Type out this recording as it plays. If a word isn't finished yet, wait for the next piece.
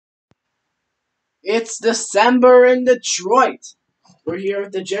It's December in Detroit. We're here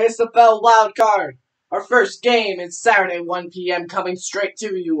with the JSFL Wildcard. Our first game is Saturday, 1 p.m. coming straight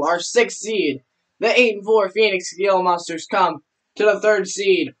to you. Our 6th seed, the 8-4 Phoenix Gila Monsters, come to the 3rd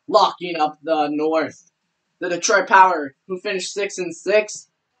seed, locking up the North. The Detroit Power, who finished 6-6.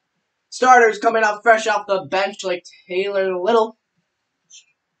 Starters coming up fresh off the bench like Taylor Little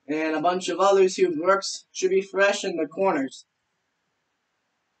and a bunch of others who works should be fresh in the corners.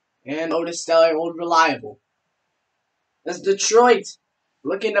 And Otis Stellar, old reliable. That's Detroit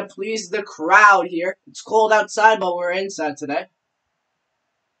looking to please the crowd here. It's cold outside, but we're inside today.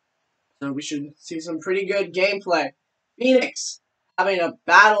 So we should see some pretty good gameplay. Phoenix having a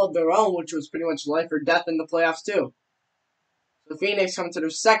battle of their own, which was pretty much life or death in the playoffs too. So Phoenix come to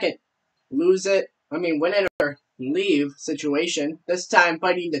their second win it or leave situation. This time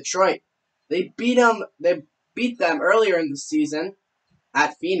fighting Detroit. They beat them earlier in the season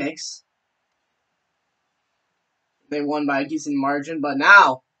at Phoenix. They won by a decent margin, but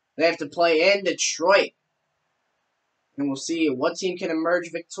now they have to play in Detroit. And we'll see what team can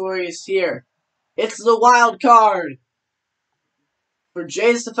emerge victorious here. It's the wild card. For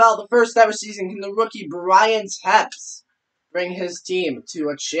JSFL, the first ever season, can the rookie Brian Tepps bring his team to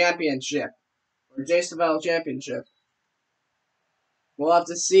a championship? Or JSFL championship. We'll have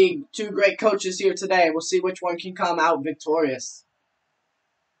to see two great coaches here today. We'll see which one can come out victorious.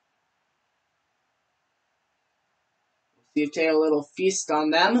 See if Taylor Little feast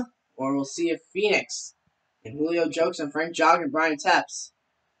on them, or we'll see if Phoenix and Julio Jokes and Frank Jog and Brian Tepps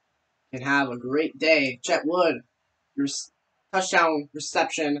can have a great day. Chet Wood, touchdown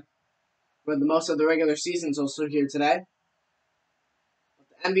reception for the most of the regular season's also here today.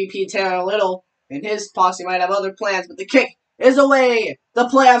 The MVP Taylor Little and his posse might have other plans, but the kick is away. The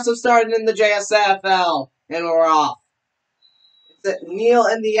playoffs have started in the JSFL, and we're off. It's at Neal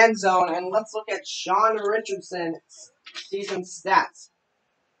in the end zone, and let's look at Sean Richardson's season stats.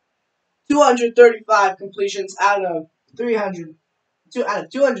 235 completions out of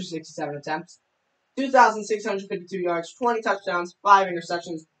 267 attempts, 2,652 yards, 20 touchdowns, 5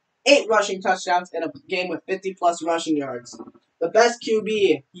 interceptions, 8 rushing touchdowns, in a game with 50-plus rushing yards. The best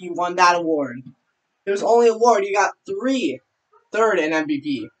QB, he won that award. It was only award, he got 3 third in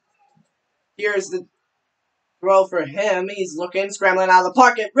MVP. Here's the throw for him. He's scrambling out of the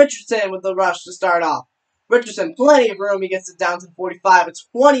pocket. Richardson with the rush to start off. Richardson, plenty of room. He gets it down to 45. It's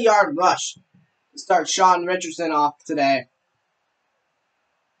a 20-yard rush to start Sean Richardson off today.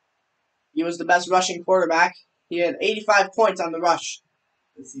 He was the best rushing quarterback. He had 85 points on the rush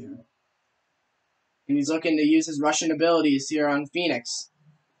this year. And he's looking to use his rushing abilities here on Phoenix.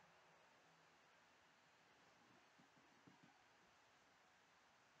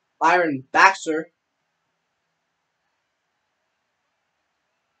 Byron Baxter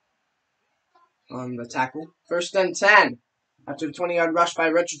on the tackle. 1st and 10 after the 20-yard rush by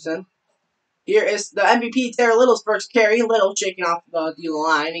Richardson. Here is the MVP, Taylor Little's first carry. Little shaking off the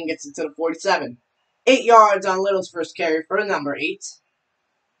line and gets it to the 47. 8 yards on Little's first carry for number 8.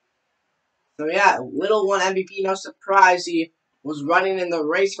 So yeah, Little won MVP. No surprise. He was running in the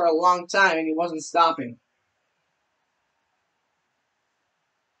race for a long time and he wasn't stopping.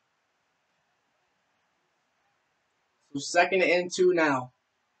 So 2nd and 2 now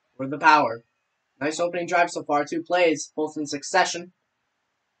for the Power. Nice opening drive so far. 2 plays, both in succession.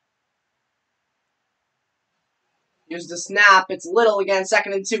 Here's the snap. It's Little again.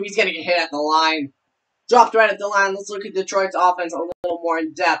 2nd and 2. He's going to get hit at the line. Dropped right at the line. Let's look at Detroit's offense a little more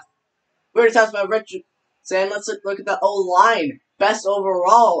in depth. We already talked about Richardson. Let's look at the O-line. Best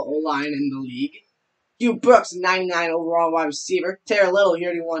overall O-line in the league. Hugh Brooks, 99 overall wide receiver. Taylor Little, he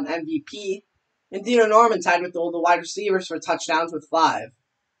already won MVP. And Dino Norman tied with all the wide receivers for touchdowns with 5.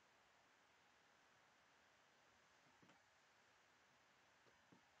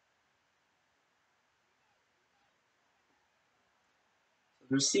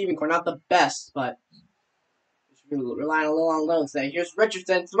 The receiving core, not the best, but we should be relying a little on Little today. Here's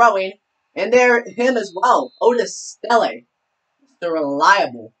Richardson throwing, and there him as well. Otis Stellar, Mr.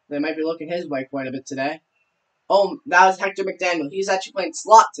 Reliable. They might be looking his way quite a bit today. Oh, that was Hector McDaniel. He's actually playing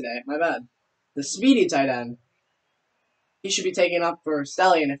slot today. My bad. The speedy tight end. He should be taking up for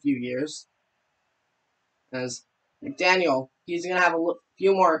Stellar in a few years. As McDaniel, he's going to have a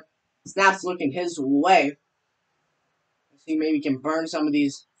few more snaps looking his way. See, maybe can burn some of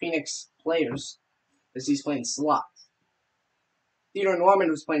these Phoenix players as he's playing slot. Theodore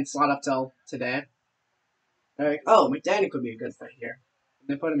Norman was playing slot up till today. They're like, oh, McDaniel could be a good fit here. And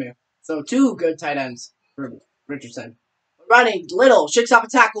they put him here. So 2 good tight ends for Richardson. Running, Little shakes off a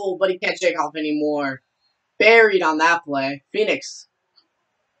tackle, but he can't shake off anymore. Buried on that play. Phoenix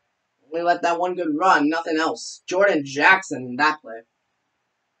Only let that one good run, nothing else. Jordan Jackson in that play.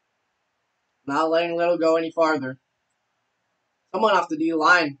 Not letting Little go any farther. Someone off the D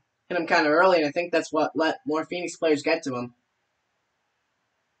line hit him kind of early, and I think that's what let more Phoenix players get to him.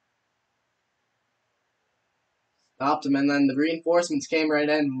 Stopped him, and then the reinforcements came right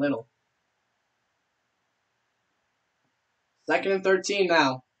in. Little. 2nd and 13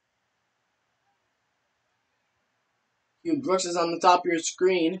 now. Hugh Brooks is on the top of your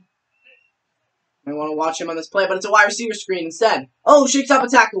screen. I want to watch him on this play, but it's a wide receiver screen instead. Oh, shakes up a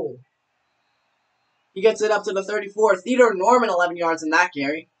tackle. He gets it up to the 34. Theodore Norman, 11 yards in that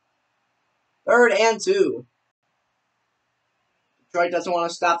carry. 3rd and 2. Detroit doesn't want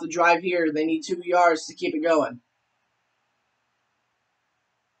to stop the drive here. They need 2 yards to keep it going.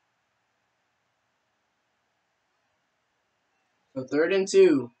 So 3rd and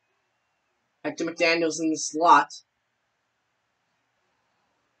 2. Hector McDaniels in the slot.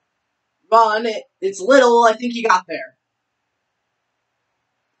 Run. It's Little. I think he got there.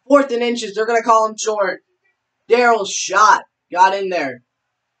 4th and inches. They're going to call him short. Daryl's shot. Got in there.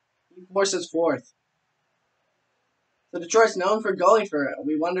 He forces 4th. So Detroit's known for going for it.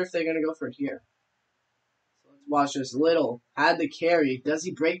 We wonder if they're going to go for it here. So let's watch this. Little had the carry. Does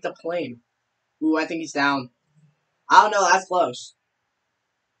he break the plane? Ooh, I think he's down. I don't know. That's close.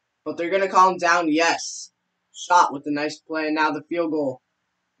 But they're going to call him down. Yes. Shot with the nice play. And now the field goal.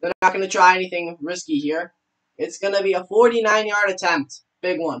 They're not going to try anything risky here. It's going to be a 49-yard attempt.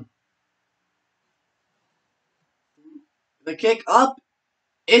 Big one. The kick up.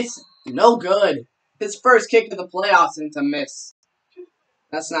 It's no good. His first kick of the playoffs and to miss.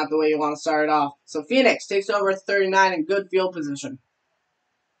 That's not the way you want to start it off. So Phoenix takes over at 39 in good field position.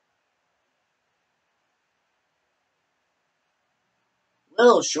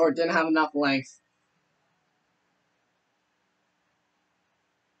 Little short, didn't have enough length.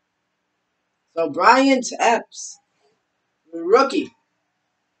 So Bryant Epps, the rookie,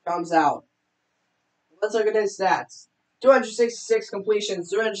 comes out. Let's look at his stats. 266 completions,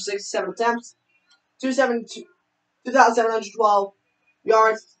 367 attempts, 2,712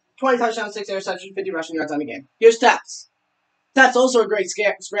 yards, 20 touchdowns, 6 interceptions, 50 rushing yards on the game. Here's Teps. Teps also a great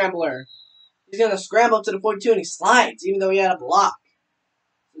scrambler. He's going to scramble up to the 42 and he slides, even though he had a block.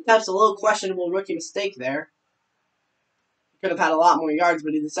 Teps a little questionable rookie mistake there. He could have had a lot more yards,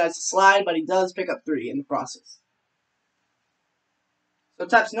 but he decides to slide, but he does pick up 3 in the process. So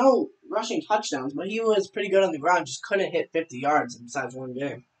Teps, no rushing touchdowns, but he was pretty good on the ground, just couldn't hit 50 yards besides one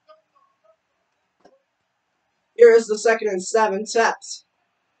game. Here is the 2nd and 7, Teps.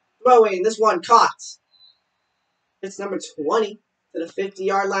 Throwing, this one caught. It's number 20 to the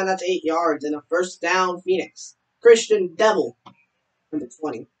 50-yard line. That's 8 yards and a first down, Phoenix. Christian Devil, number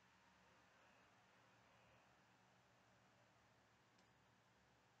 20.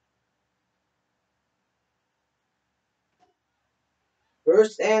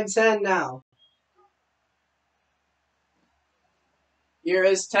 First and 10 now. Here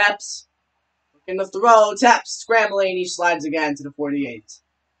is Teps. Looking to throw. Teps scrambling. He slides again to the 48.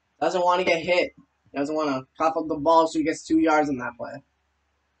 Doesn't want to get hit. Doesn't want to cough up the ball, so he gets 2 yards in that play.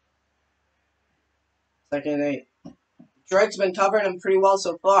 2nd and 8. Detroit's been covering him pretty well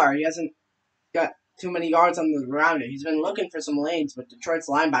so far. He hasn't got too many yards on the ground. He's been looking for some lanes, but Detroit's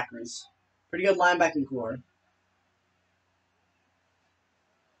linebackers. Pretty good linebacking core.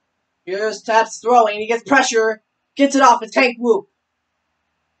 Here's Teps throwing. He gets pressure. Gets it off. It's Hank Whoop.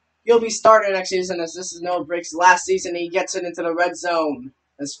 He'll be starting next season as this is Noah Brick's last season. He gets it into the red zone.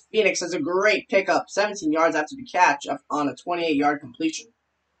 As Phoenix has a great pickup. 17 yards after the catch on a 28-yard completion.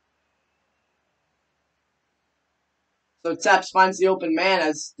 So Teps finds the open man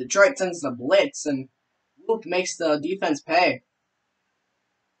as Detroit sends the blitz, and Whoop makes the defense pay.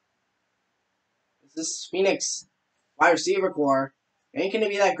 This Phoenix wide receiver core ain't going to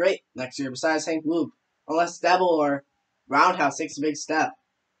be that great next year besides Hank Whoop. Unless Devil or Roundhouse takes a big step.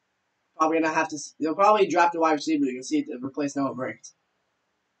 Probably going to have to... They'll probably draft a wide receiver you can see to replace Noah Brick.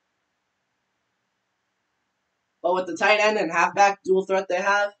 But with the tight end and halfback dual threat they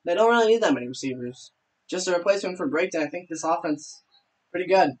have, they don't really need that many receivers. Just a replacement for Braketon. I think this offense is pretty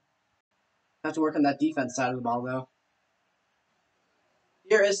good. Have to work on that defense side of the ball, though.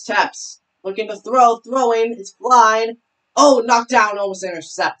 Here is Teps. Looking to throw. Throwing. It's flying. Oh, knocked down. Almost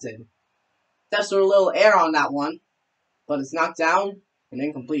intercepted. Teps with a little air on that one. But it's knocked down and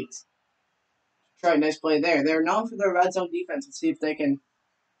incomplete. Detroit, nice play there. They're known for their red zone defense. Let's see if they can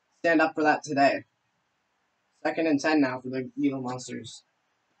stand up for that today. 2nd and 10 now for the Gila Monsters.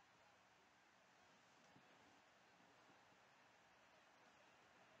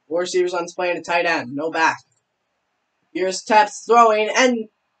 Four receivers on display and a tight end. No back. Here's Teps throwing, and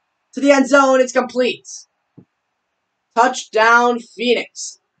to the end zone. It's complete. Touchdown,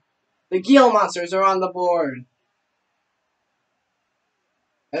 Phoenix. The Gila Monsters are on the board.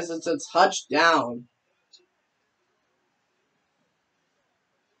 As it's a touchdown.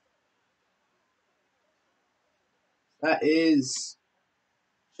 That is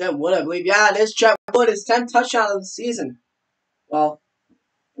Chet Wood, I believe. Yeah, it is Chet Wood. His 10th touchdown of the season. Well,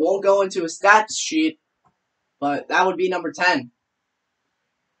 won't go into a stats sheet, but that would be number 10.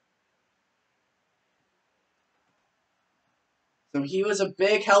 So he was a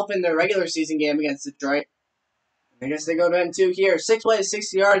big help in the regular season game against Detroit. I guess they go to him too here. 6 plays,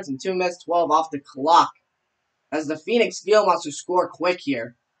 60 yards, and 2 minutes 12 off the clock. As the Phoenix Gila Monsters score quick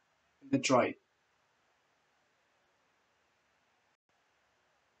here in Detroit.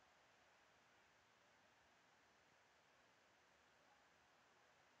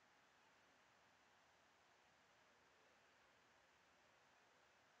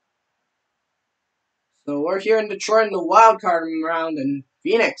 So we're here in Detroit in the wild card round, and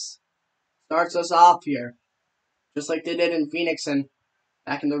Phoenix starts us off here. Just like they did in Phoenix and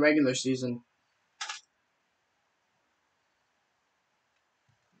back in the regular season.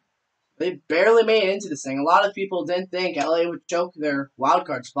 They barely made it into this thing. A lot of people didn't think LA would choke their wild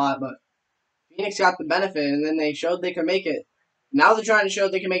card spot, but Phoenix got the benefit, and then they showed they could make it. Now they're trying to show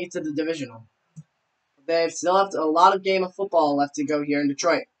they can make it to the divisional. They still have a lot of game of football left to go here in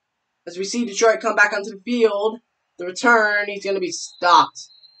Detroit. As we see Detroit come back onto the field, the return, he's going to be stopped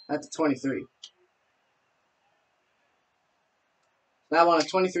at the 23. That one, a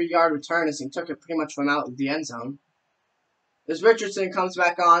 23-yard return as he took it pretty much from out of the end zone. As Richardson comes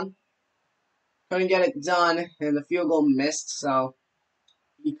back on, couldn't get it done, and the field goal missed, so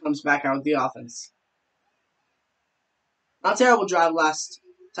he comes back out with the offense. Not a terrible drive last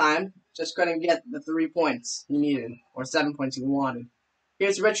time, just couldn't get the 3 points he needed, or 7 points he wanted.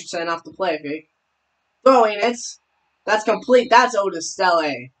 Here's Richardson off the play fake. Throwing it. That's complete. That's Otis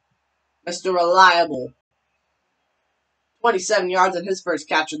Stelle. Mr. Reliable. 27 yards on his first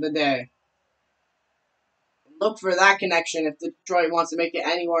catch of the day. Look for that connection. If Detroit wants to make it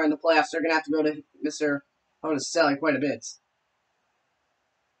anywhere in the playoffs, they're going to have to go to Mr. Otis Stelle quite a bit.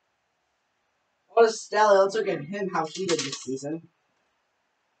 Otis Stelle, let's look at him, how he did this season.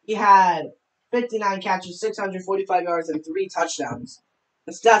 He had 59 catches, 645 yards, and 3 touchdowns.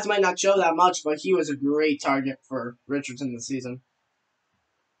 The stats might not show that much, but he was a great target for Richardson this season.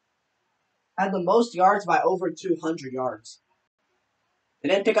 Had the most yards by over 200 yards. They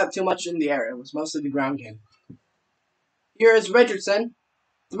didn't pick up too much in the air. It was mostly the ground game. Here is Richardson.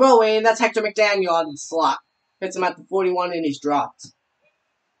 Throwing. That's Hector McDaniel on the slot. Hits him at the 41 and he's dropped.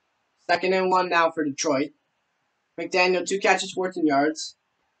 2nd and 1 now for Detroit. McDaniel, 2 catches, 14 yards.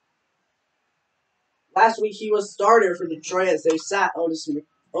 Last week he was starter for Detroit as they sat Otis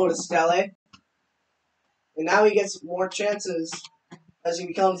Stelle. And now he gets more chances as he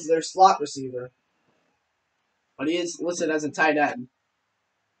becomes their slot receiver. But he is listed as a tight end.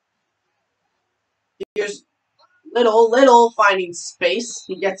 Here's Little finding space.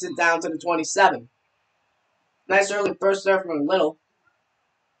 He gets it down to the 27. Nice early burst there from Little.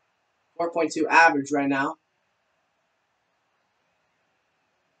 4.2 average right now.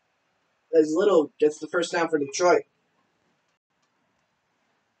 As Little gets the first down for Detroit.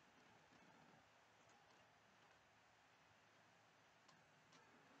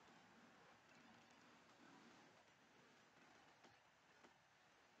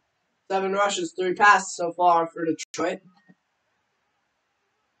 Seven rushes, 3 passes so far for Detroit.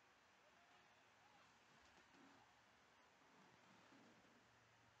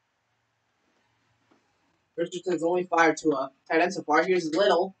 Richardson's only fired to a tight end so far. Here's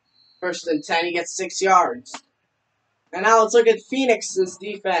Little. 1st and 10. He gets 6 yards. And now let's look at Phoenix's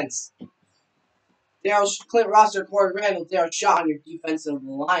defense. Clint Rosser, Corey Randall, Daryl Shaw on your defensive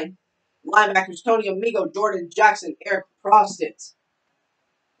line. Linebackers Tony Amigo, Jordan Jackson, Eric Prostit.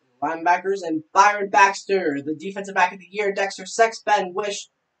 Linebackers and Byron Baxter, the defensive back of the year, Dexter Sex, Ben Wish,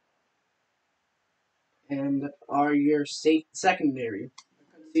 and are your state secondary. I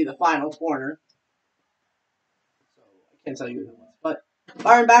couldn't see the final corner, so I can't tell you who it was. But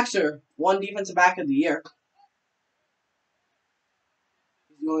Byron Baxter, 1 defensive back of the year.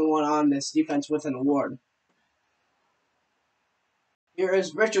 He's the only one on this defense with an award. Here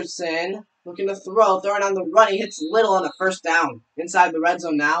is Richardson looking to throwing on the run. He hits Little on the 1st down. Inside the red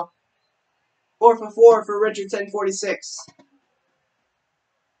zone now. 4 for 4 for Richardson, 46.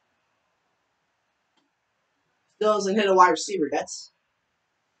 Still doesn't hit a wide receiver, Gets.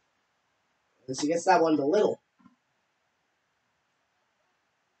 As he gets that one to Little.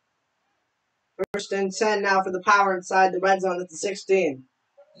 1st and 10 now for the Power inside the red zone at the 16.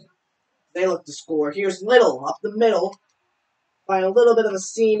 They look to score. Here's Little up the middle. Find a little bit of a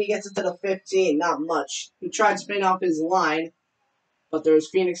seam. He gets it to the 15. Not much. He tried to spin off his line, but there's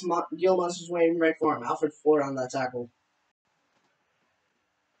Gila Monsters waiting right for him. Alfred Ford on that tackle.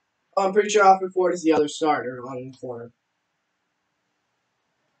 Oh, I'm pretty sure Alfred Ford is the other starter on the corner.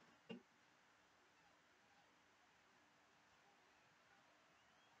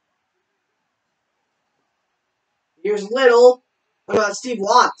 Here's Little. What about Steve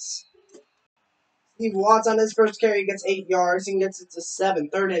Watts? Steve Watts on his first carry gets 8 yards and gets it to 7.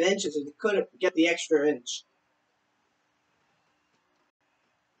 3rd and inches. He couldn't get the extra inch.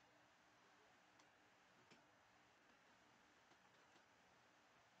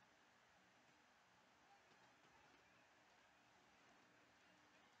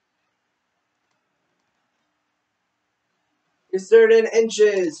 His 3rd and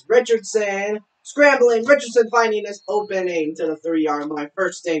inches. Richardson scrambling. Richardson finding his opening to the 3-yard line.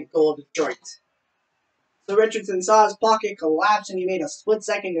 First and goal, Detroit. So Richardson saw his pocket collapse and he made a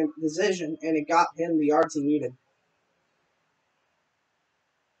split-second decision, and it got him the yards he needed.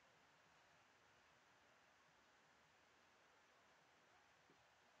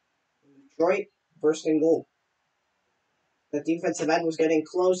 Detroit, first and goal. The defensive end was getting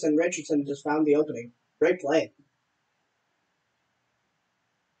close, and Richardson just found the opening. Great play.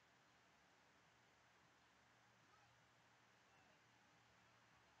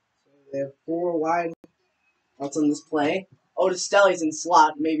 So they have 4 wide outs on this play. Otis Stelly's in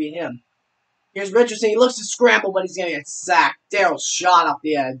slot, maybe him. Here's Richardson. He looks to scramble, but he's going to get sacked. Daryl's shot off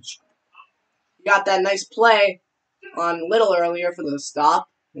the edge. He got that nice play on Little earlier for the stop,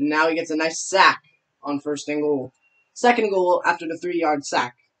 and now he gets a nice sack on first and goal. Second goal after the 3-yard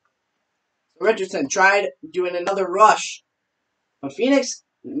sack. So Richardson tried doing another rush, but Phoenix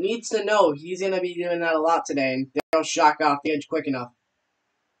needs to know he's going to be doing that a lot today, and Daryl's shot got off the edge quick enough.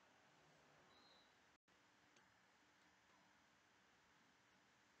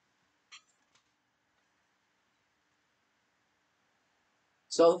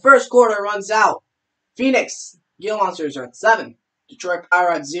 So the first quarter runs out. Phoenix, Gila Monsters are at 7. Detroit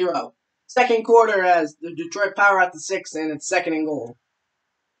Power at 0. Second quarter has the Detroit Power at the 6, and it's 2nd and goal.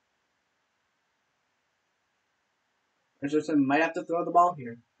 Richardson might have to throw the ball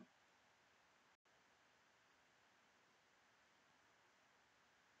here.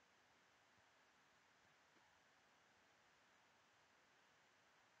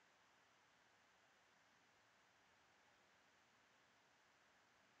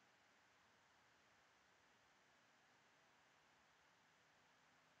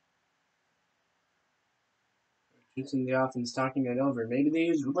 Richardson, the offense, talking it over. Maybe they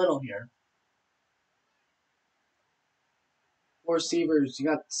use Little here. 4 receivers. You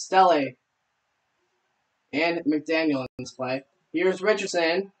got Stelle and McDaniel in this play. Here's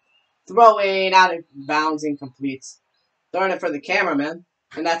Richardson. Throwing out of bounds, incomplete. Throwing it for the cameraman.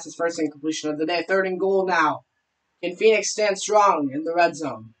 And that's his first incompletion of the day. 3rd and goal now. Can Phoenix stand strong in the red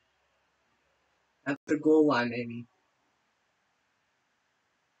zone? At the goal line, maybe.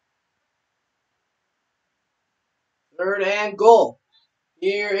 3rd and goal.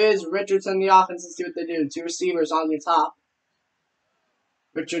 Here is Richardson, the offense. Let's see what they do. 2 receivers on the top.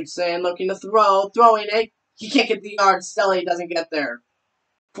 Richardson looking to throw. Throwing it. He can't get the yard. Stelle doesn't get there.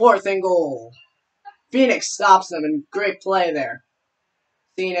 4th and goal. Phoenix stops them, and great play there.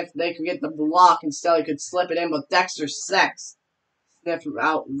 Seeing if they could get the block and Stelle could slip it in, but Dexter Sex sniffed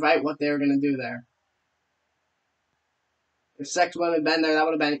out right what they were going to do there. If Sex wouldn't have been there, that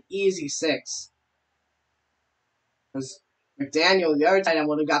would have been an easy 6. Because McDaniel, the other tight end,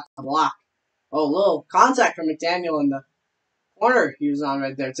 would have got the block. Oh, little contact from McDaniel in the corner he was on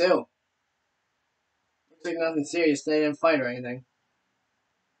right there, too. Looks like nothing serious. They didn't fight or anything.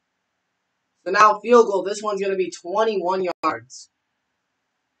 So now field goal. This one's going to be 21 yards.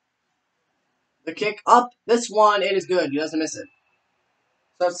 The kick up. This one, it is good. He doesn't miss it.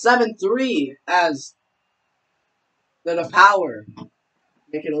 So 7-3 as the Power.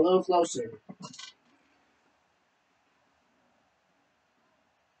 Make it a little closer.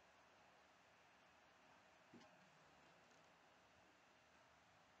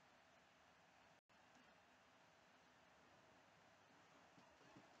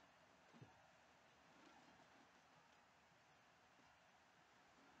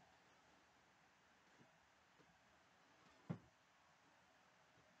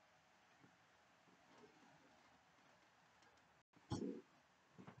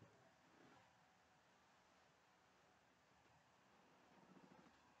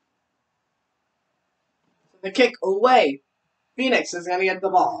 The kick away. Phoenix is going to get the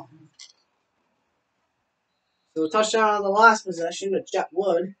ball. So touchdown on the last possession to Jet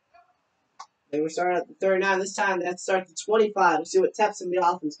Wood. Then we're starting at the 39. This time, let's start at the 25. Let's see what Teps and the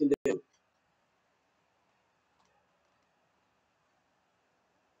offense can do.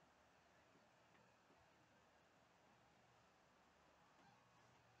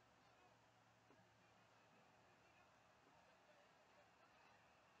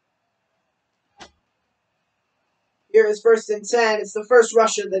 Here is 1st and 10. It's the first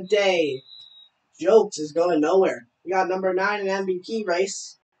rush of the day. Jokes is going nowhere. We got number 9 in MVP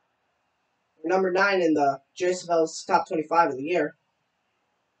race. Number 9 in the JSFL's top 25 of the year.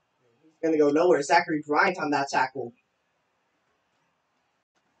 He's going to go nowhere. Zachary Bryant on that tackle.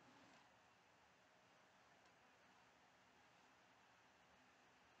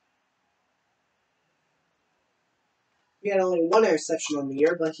 He had only 1 interception on the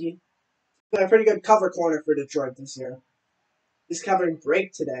year, but he got a pretty good cover corner for Detroit this year. He's covering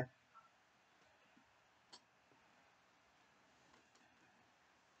break today.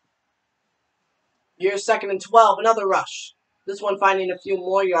 Here's 2nd and 12, another rush. This one finding a few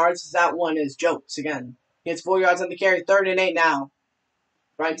more yards, as that one is Jokes again. He gets 4 yards on the carry, 3rd and 8 now.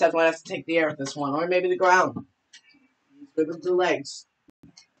 Brian Teth might have to take the air with this one, or maybe the ground. He's good with the legs.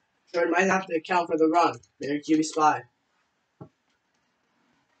 Sure, might have to account for the run. There, QB spy.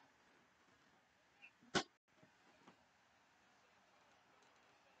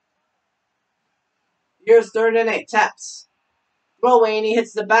 Here's 3rd and 8, Teps. Throwing, he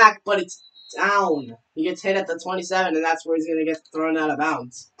hits the back, but it's down. He gets hit at the 27, and that's where he's going to get thrown out of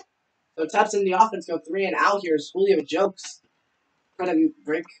bounds. So Teps in the offense go 3 and out here. Julio with Jokes. Trying to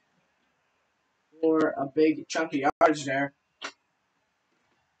break for a big chunk of yards there.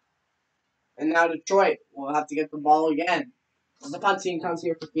 And now Detroit will have to get the ball again. The punt team comes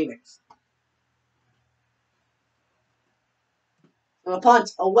here for Phoenix. So the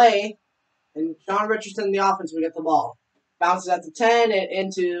punt away, and John Richardson in the offense will get the ball. Bounces at the 10 and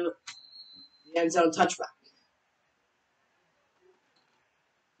into the end zone touchback.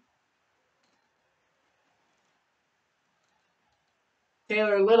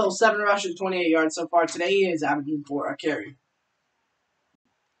 Taylor Little, 7 rushes, 28 yards so far today. He is averaging 4 a carry.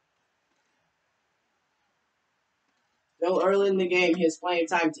 Still early in the game, he has plenty of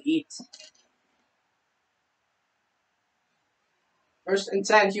time to eat. 1st and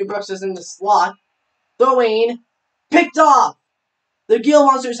 10, Hugh Brooks is in the slot. Throwing, picked off. The Gila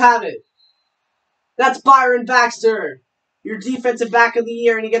Monsters have it. That's Byron Baxter, your defensive back of the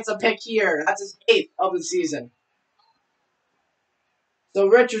year, and he gets a pick here. That's his 8th of the season. So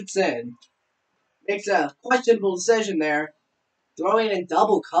Richardson makes a questionable decision there, throwing in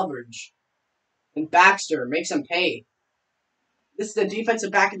double coverage. And Baxter makes him pay. This is the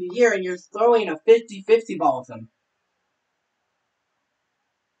defensive back of the year, and you're throwing a 50-50 ball with him.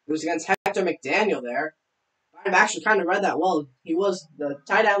 It was against Hector McDaniel there. I've actually kind of read that well. The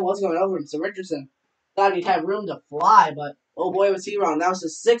tight end was going over him, so Richardson thought he'd have room to fly, but oh boy, was he wrong. That was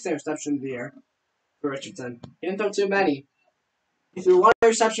his 6th interception of the year for Richardson. He didn't throw too many. He threw 1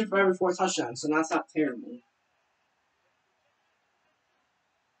 interception for every 4 touchdowns, so that's not terrible.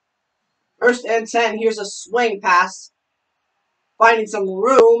 1st and 10, here's a swing pass. Finding some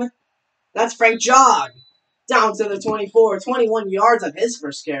room. That's Frank Jog. Down to the 24. 21 yards on his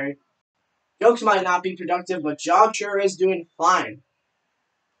first carry. Jokes might not be productive, but Jog sure is doing fine.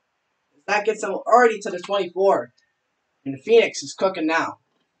 That gets him already to the 24. And Phoenix is cooking now.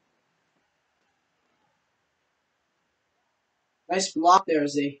 Nice block there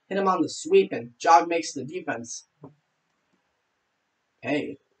as they hit him on the sweep, and Jog makes the defense.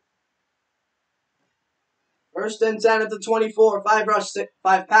 Hey. 1st and 10 at the 24. 5 rush,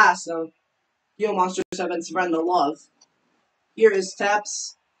 5 pass. So, Gila Monsters have been spreading the love. Here is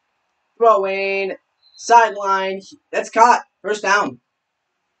Teps. Throwing. Sideline. That's caught. 1st down.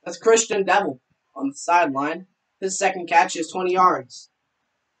 That's Christian Devil on the sideline. His 2nd catch is 20 yards.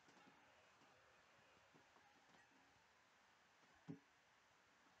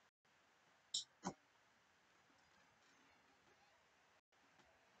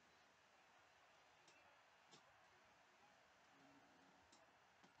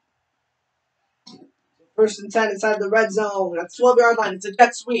 First and 10 inside the red zone. That's 12-yard line. It's a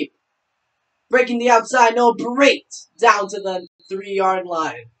jet sweep. Breaking the outside. No, break down to the 3-yard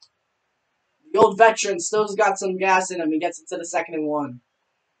line. The old veteran still's got some gas in him. He gets it to the 2nd and 1.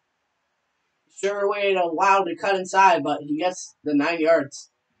 Sure waited a while to cut inside, but he gets the 9 yards.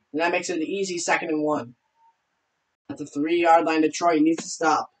 And that makes it an easy 2nd and 1. At the 3-yard line, Detroit needs to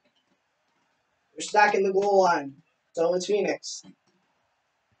stop. They're stacking the goal line. So it's Phoenix.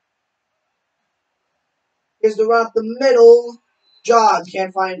 Here's the run up the middle. Jog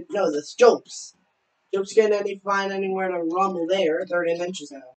can't find. No, that's Jokes. Jokes can't find anywhere to rumble there. 3rd and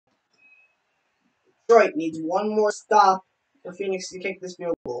inches now. Detroit needs one more stop for Phoenix to kick this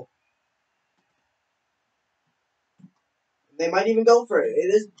field goal. They might even go for it.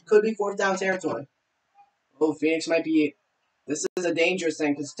 Could be fourth down territory. Oh, Phoenix might be. This is a dangerous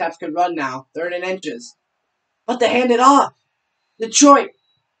thing because Teps could run now. 3rd and inches. But they hand it off. Detroit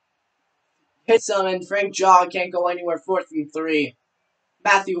hits them, and Frank Jaw can't go anywhere. 4th and 3.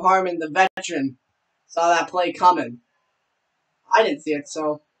 Matthew Harmon, the veteran, saw that play coming. I didn't see it,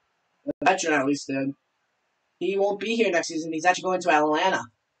 so the veteran at least did. He won't be here next season. He's actually going to Atlanta.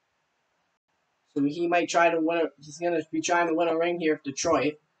 So he might try to win. He's going to be trying to win a ring here for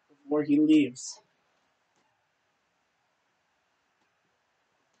Detroit before he leaves.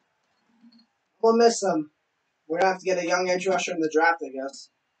 We'll miss him. We're going to have to get a young edge rusher in the draft, I guess.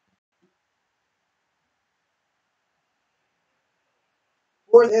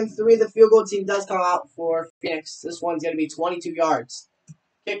 4th and 3, the field goal team does come out for Phoenix. This one's going to be 22 yards.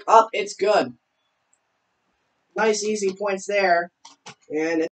 Kick up, it's good. Nice, easy points there.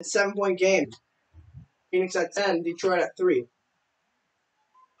 And it's a 7-point game. Phoenix at 10, Detroit at 3.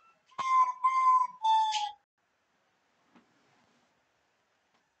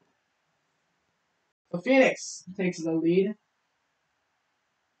 So Phoenix takes the lead.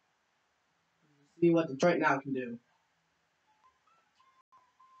 See what Detroit now can do.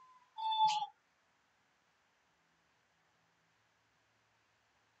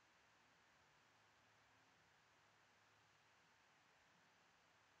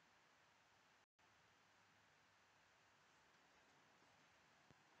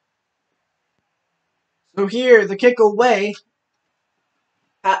 So here, the kick away,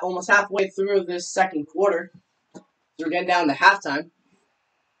 almost halfway through this second quarter. So we're getting down to halftime.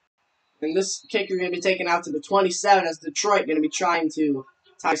 And this kicker going to be taken out to the 27 as Detroit going to be trying to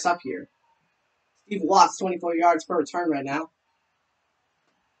tie us up here. Steve Watts, 24 yards per return right now.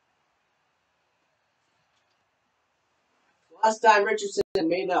 Last time Richardson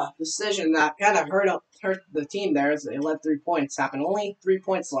made a decision that kind of hurt the team there as they let 3 points happen. Only 3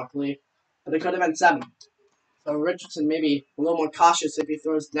 points, luckily, but it could have been 7. So Richardson maybe a little more cautious if he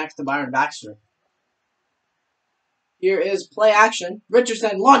throws next to Byron Baxter. Here is play action.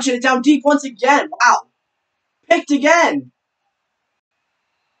 Richardson launching it down deep once again. Wow. Picked again.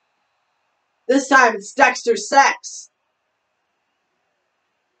 This time it's Dexter Sacks.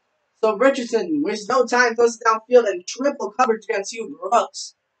 So Richardson wastes no time, throws it downfield and triple coverage against Hugh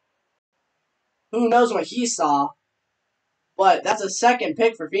Brooks. Who knows what he saw. But that's a second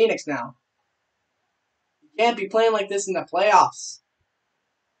pick for Phoenix now. You can't be playing like this in the playoffs.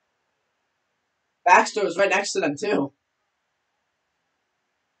 Baxter was right next to them too.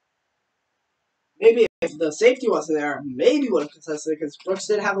 Maybe if the safety wasn't there, maybe would have contested it because Brooks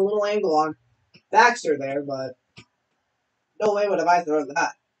did have a little angle on Baxter there, but no way would have I thrown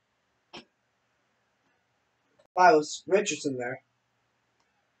that. If I was Richardson there.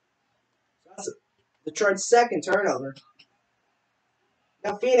 So that's Detroit's second turnover.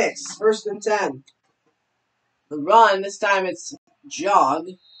 Now Phoenix, 1st and 10. The run, this time it's jog.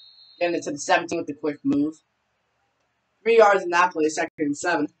 Getting it to the 17 with the quick move. 3 yards in that play, 2nd and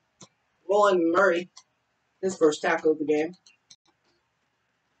 7. Roland Murray, his first tackle of the game.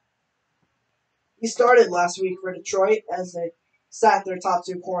 He started last week for Detroit as they sat their top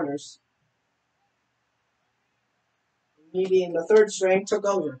 2 corners. He being the 3rd string, took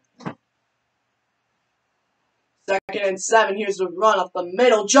over. 2nd and 7, here's the run up the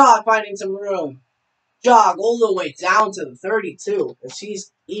middle. Jog finding some room. Jog all the way down to the 32 as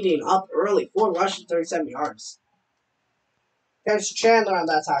he's eating up early. 4 rushes, 37 yards. There's Chandler on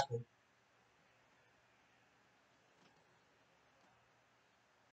that tackle.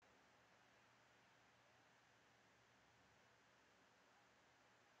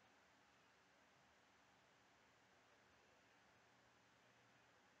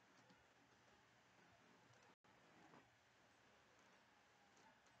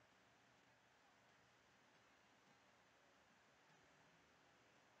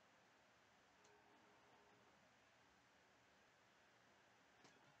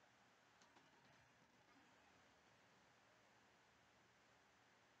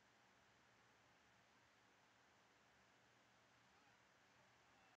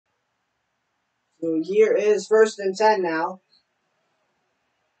 So here is 1st and 10 now.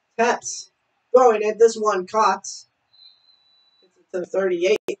 Teps throwing it. This one caught. Gets it to the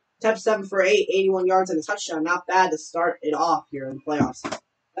 38. Teps 7 for 8, 81 yards and a touchdown. Not bad to start it off here in the playoffs.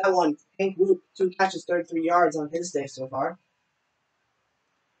 That one, Hank Whoop, 2 catches, 33 yards on his day so far.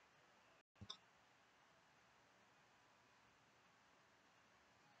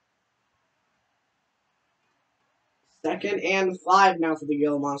 Second and 5 now for the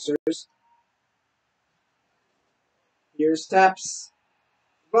Gila Monsters. Here's steps.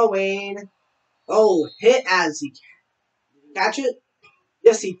 Throwing. Oh, hit as he catch it?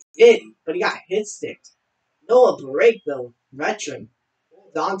 Yes, he did, but he got hit sticked. No break though. Veteran.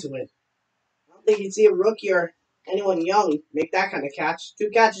 Hold on to it. I don't think you'd see a rookie or anyone young make that kind of catch. 2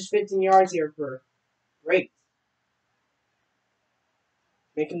 catches, 15 yards here for break.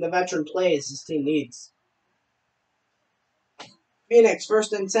 Making the veteran plays his team needs. Phoenix,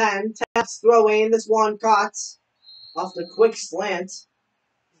 1st and 10. Taps throwing. This one caught off the quick slant.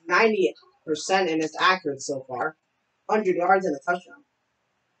 90% in its accurate so far. 100 yards and a touchdown.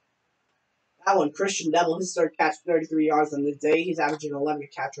 That one, Christian Devil, his third catch, 33 yards on the day. He's averaging 11 a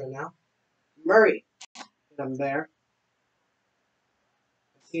catch right now. Murray, I'm there.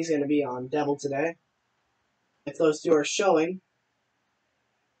 He's going to be on Devil today. If those two are showing.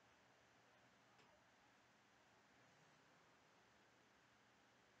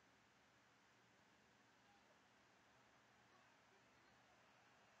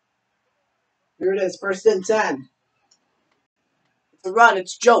 Here it is, 1st and 10. It's a run,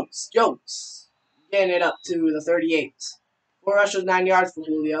 it's Jokes. Getting it up to the 38. 4 rushes, 9 yards for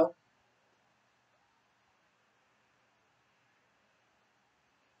Julio.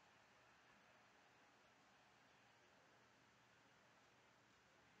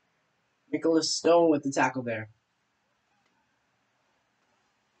 Nicholas Stone with the tackle there.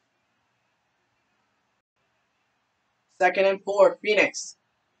 2nd and 4, Phoenix.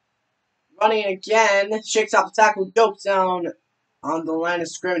 Running again, shakes off the tackle, Jokes down on the line of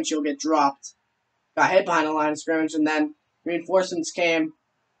scrimmage. He'll get dropped. Got hit behind the line of scrimmage, and then reinforcements came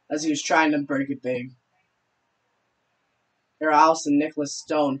as he was trying to break it big. Here, Alice and Nicholas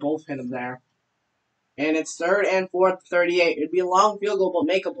Stone both hit him there. And it's 3rd and 4 at 38. It'd be a long field goal,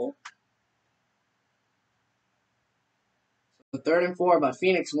 but makeable. So 3rd and 4, but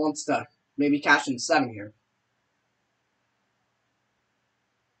Phoenix wants to maybe cash in 7 here.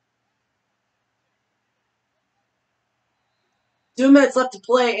 Two minutes left to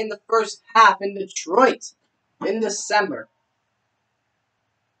play in the first half in Detroit in December.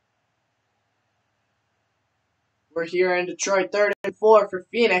 We're here in Detroit, 3rd and 4 for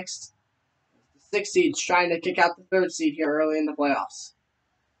Phoenix. The 6th seed's trying to kick out the 3rd seed here early in the playoffs.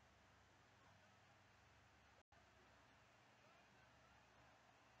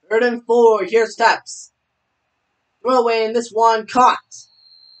 3rd and 4, here's Steps. Throwing, this one caught.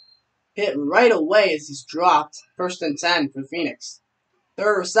 Hit right away as he's dropped. 1st and 10 for Phoenix.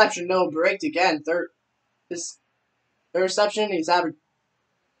 3rd reception, no break again. Third reception, he's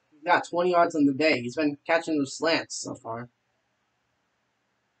got 20 yards on the day. He's been catching those slants so far.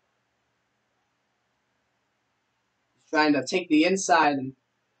 He's trying to take the inside, and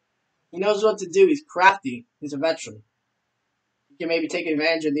he knows what to do. He's crafty. He's a veteran. He can maybe take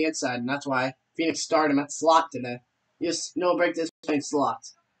advantage of the inside, and that's why Phoenix started him at slot today. Just no break this playing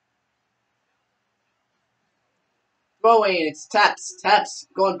slot. Throwing, it's Teps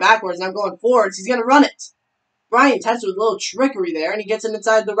going backwards, now going forwards. He's gonna run it. Brian Teps with a little trickery there, and he gets him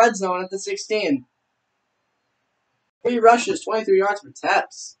inside the red zone at the 16. 3 rushes, 23 yards for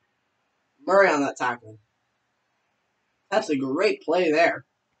Teps. Murray on that tackle. That's a great play there.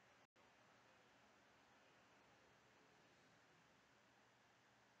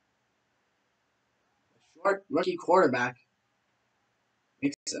 Short rookie quarterback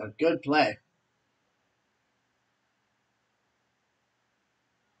makes a good play.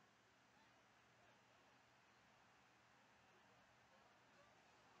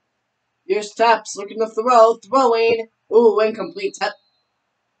 Here's Teps looking to throw, throwing. Ooh, incomplete. Teps.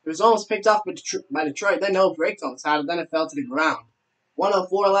 It was almost picked off by Detroit. Then no breaks on the side, and then it fell to the ground.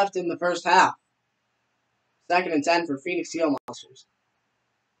 1:04 left in the first half. 2nd and 10 for Phoenix Gila Monsters.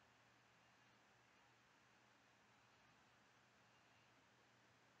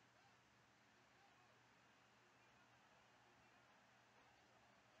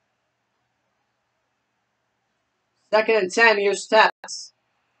 Second and 10, here's Teps.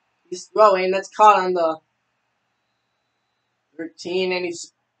 He's throwing, that's caught on the 13, and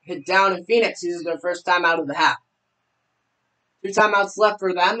he's hit down in Phoenix. This is their first time out of the half. 2 timeouts left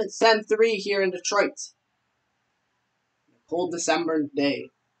for them. It's 10-3 here in Detroit. Cold December day.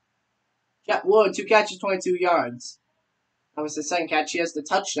 Jet Wood, 2 catches, 22 yards. That was the second catch. He has the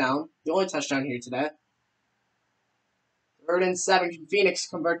touchdown. The only touchdown here today. 3rd and 7. Can Phoenix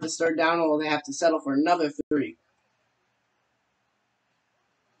convert this 3rd down, or will they have to settle for another 3?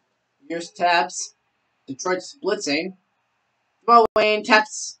 Here's Teps. Detroit's blitzing. Throwing.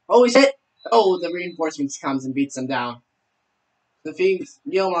 Teps. Oh, he's hit. Oh, the reinforcements comes and beats them down. The Phoenix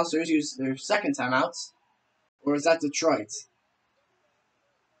Gila Monsters use their 2nd timeouts. Or is that Detroit?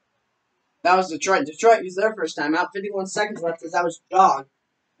 That was Detroit. Detroit used their first time out. 51 seconds left as that was Jog.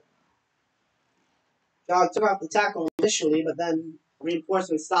 Jog took off the tackle initially, but then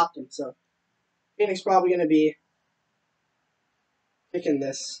reinforcements stopped him. So Phoenix probably going to be kicking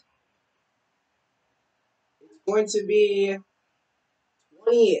this. It's going to be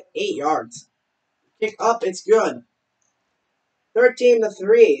 28 yards. Kick up, it's good.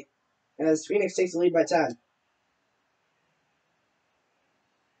 13-3 as Phoenix takes the lead by 10.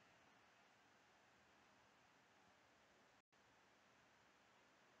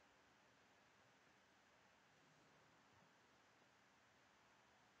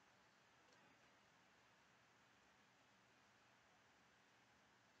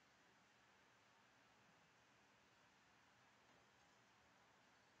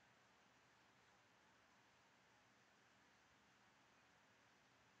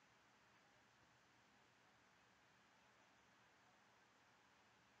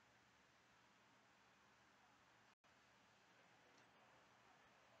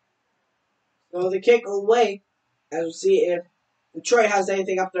 So the kick away, as we'll see if Detroit has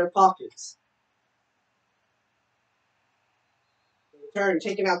anything up their pockets. Turn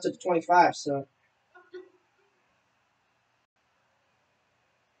taken out to the 25, so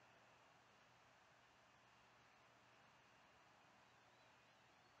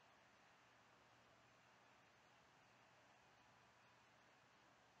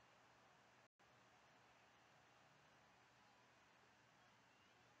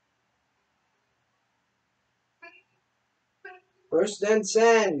first and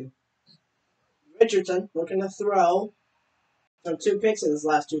 10. Richardson looking to throw. So 2 picks in his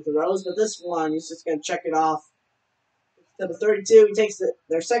last 2 throws, but this one he's just going to check it off. To the 32, he takes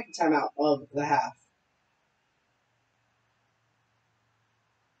their second timeout of the half.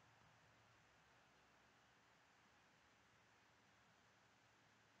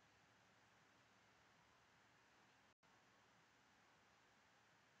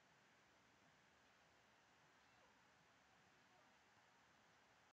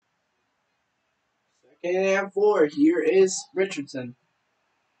 Second and 4. Here is Richardson.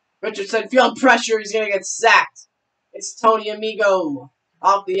 Richardson feeling pressure. He's going to get sacked. It's Tony Amigo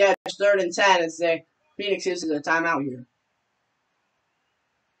off the edge. 3rd and 10 as Phoenix uses a timeout here.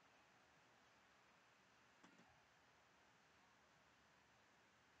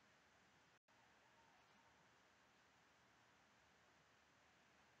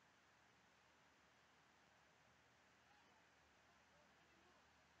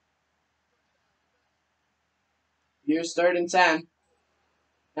 Here's 3rd and 10.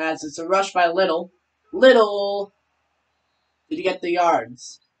 As it's a rush by Little. Little. Did he get the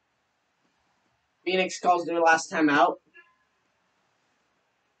yards? Phoenix calls their last time out.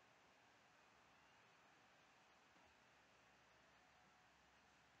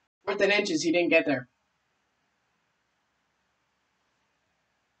 4th and inches. He didn't get there.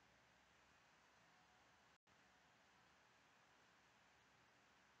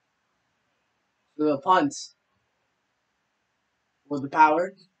 So the punt for the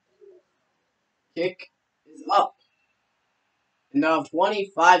Power. Kick is up. And now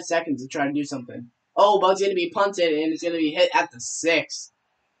 25 seconds to try to do something. Oh, but it's going to be punted, and it's going to be hit at the 6.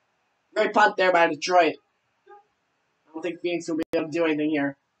 Great punt there by Detroit. I don't think Phoenix will be able to do anything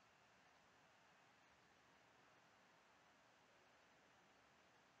here.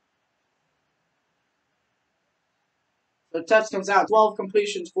 So Tufts comes out 12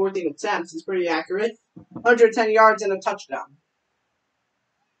 completions, 14 attempts. He's pretty accurate. 110 yards and a touchdown.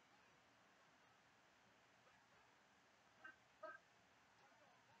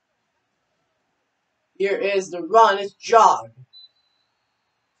 Here is the run. It's Jog.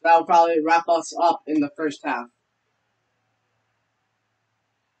 That'll probably wrap us up in the first half.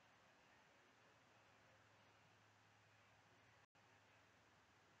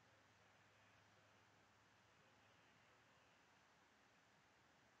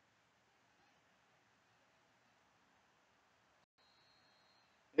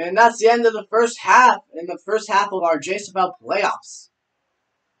 And that's the end of the first half. In the first half of our JSFL playoffs.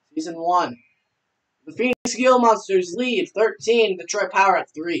 Season 1. The Phoenix Gila Monsters lead 13, Detroit Power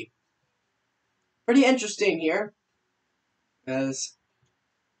at 3. Pretty interesting here. As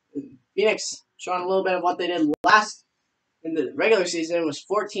Phoenix showing a little bit of what they did last in the regular season. It was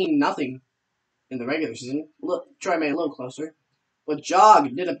 14-0 in the regular season. Detroit made it a little closer. But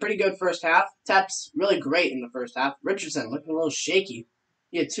Jog did a pretty good first half. Tepps really great in the first half. Richardson looking a little shaky.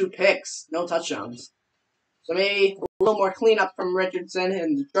 He had 2 picks, no touchdowns. So maybe a little more cleanup from Richardson,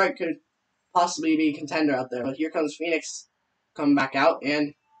 and Detroit could possibly be a contender out there. But here comes Phoenix coming back out,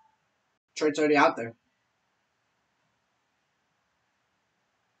 and Detroit's already out there.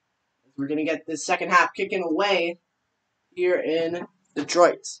 We're going to get this second half kicking away here in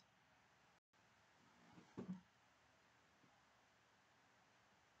Detroit.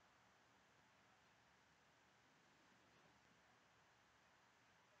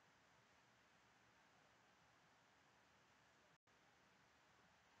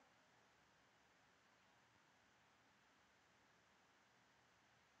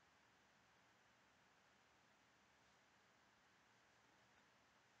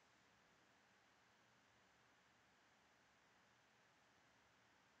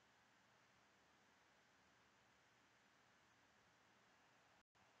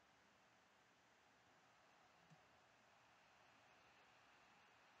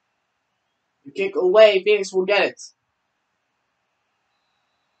 You kick away, Phoenix will get it.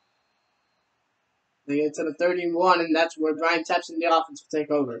 They get to the 31, and that's where Brian Tepps in the offense will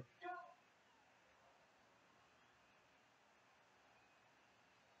take over.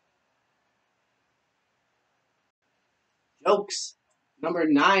 Jokes, number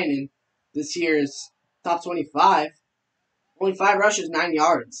 9 in this year's top 25. Only 5 rushes, 9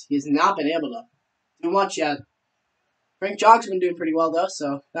 yards. He has not been able to do much yet. Frank Jock's been doing pretty well, though,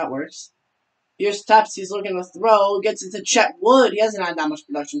 so that works. Here's Tepps. He's looking to throw. Gets into Chet Wood. He hasn't had that much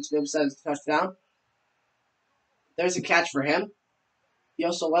production to be able to set his touchdown. There's a catch for him. He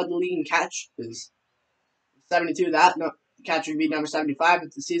also led the league in catch. 72, that no, catch would be number 75,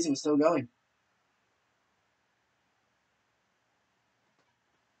 but the season was still going.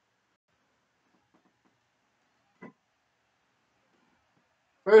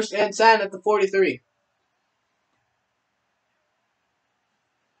 First and 10 at the 43.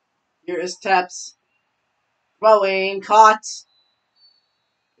 Here is Tepps. Throwing, caught.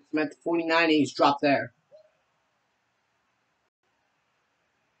 It's meant to 49, and he's dropped there.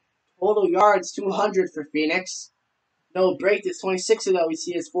 Total yards, 200 for Phoenix. No break, this 26 though, we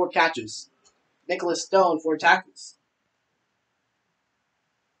see his 4 catches. Nicholas Stone, 4 tackles.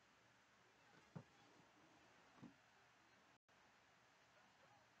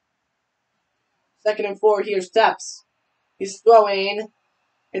 Second and 4, here's Tepps. He's throwing.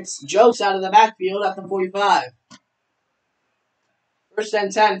 It's Jokes out of the backfield at the 45. First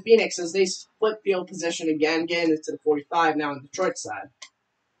and 10, Phoenix, as they split field position again, getting it to the 45 now on Detroit side.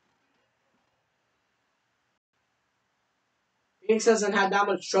 Phoenix hasn't had that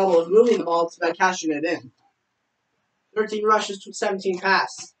much trouble with moving the ball by cashing it in. 13 rushes to 17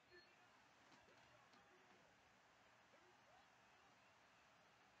 pass.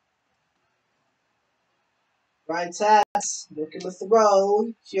 Brian Tepps looking to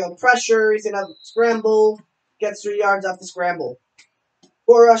throw. Field pressure. He's going to scramble. Gets 3 yards off the scramble.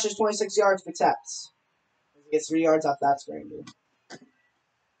 4 rushes, 26 yards for Tepps. He gets 3 yards off that scramble.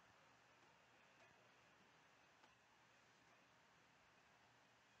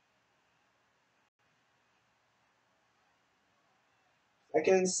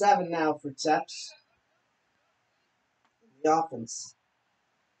 Second and 7 now for Tepps. The offense.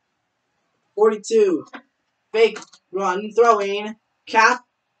 42. Fake run, throwing. Cap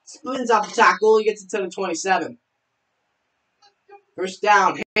spins off the tackle. He gets it to the 27. First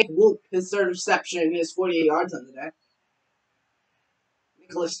down. Hank Whoop, his 3rd reception. He has 48 yards on the day.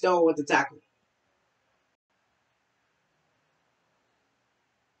 Nicholas Stone with the tackle.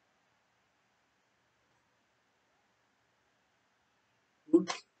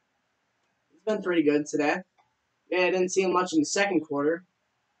 Whoop. He's been pretty good today. Yeah, I didn't see him much in the second quarter.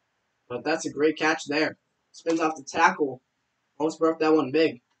 But that's a great catch there. Spins off the tackle. Almost broke that one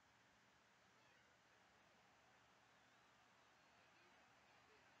big.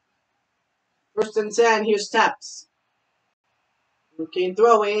 First and 10, here's Tepps. Looking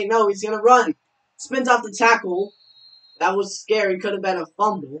throwing. No, he's going to run. Spins off the tackle. That was scary. Could have been a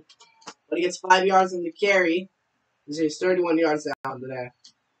fumble. But he gets 5 yards on the carry. He's 31 yards down today.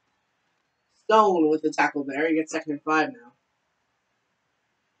 Stone with the tackle there. He gets 2nd and 5 now.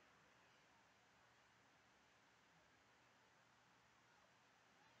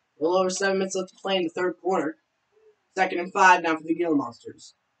 A little over 7 minutes left to play in the 3rd quarter. 2nd and 5 now for the Gila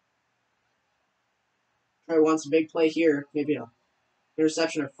Monsters. Trey wants a big play here. Maybe a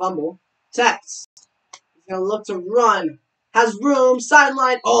interception or fumble. Tepps. He's going to look to run. Has room.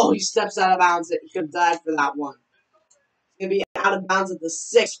 Sideline. Oh, he steps out of bounds. He could have died for that one. He's going to be out of bounds at the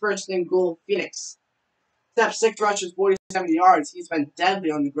 6th. First and goal, Phoenix. Tepps 6 rushes, 47 yards. He's been deadly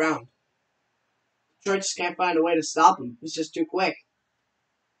on the ground. Detroit just can't find a way to stop him. He's just too quick.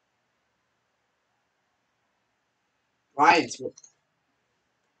 Bryant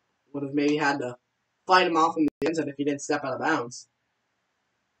would have maybe had to fight him off in the end zone if he didn't step out of bounds.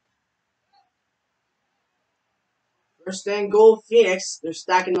 First and goal, Phoenix. They're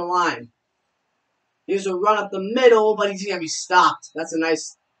stacking the line. Here's a run up the middle, but he's going to be stopped. That's a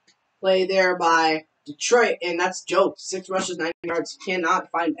nice play there by Detroit, and that's Joe. 6 rushes, 9 yards. He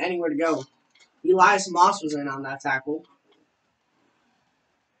cannot find anywhere to go. Elias Moss was in on that tackle.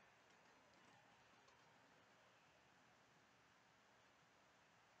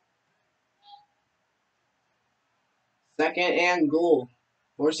 Second and goal.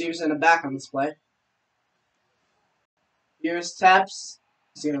 4 receivers and a back on this play. Here's Teps.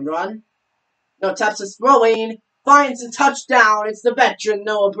 He's going to run. No, Teps is throwing. Finds a touchdown. It's the veteran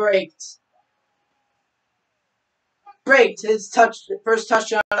Noah Braked. Braked his first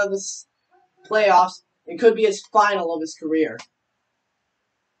touchdown of this playoffs. It could be his final of his career.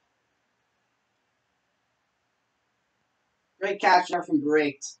 Great catch there from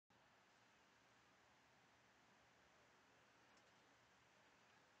Braked.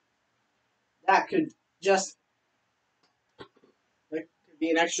 That could just be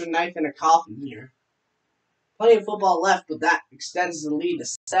an extra knife in a coffin here. Plenty of football left, but that extends the lead to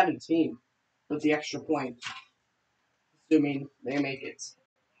 17 with the extra point. Assuming they make it.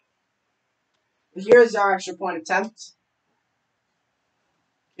 Here's our extra point attempt.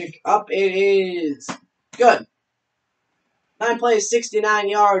 Kick up it is. Good. 9 plays, 69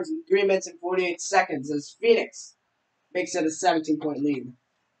 yards, in 3 minutes and 48 seconds as Phoenix makes it a 17-point lead.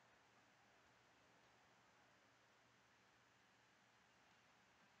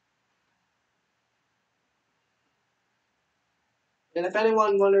 And if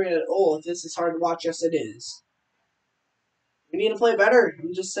anyone wondering at all if this is hard to watch, yes it is. We need to play better.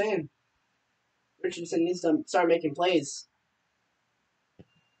 I'm just saying. Richardson needs to start making plays.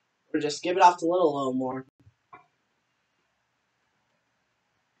 Or just give it off to Little a little more.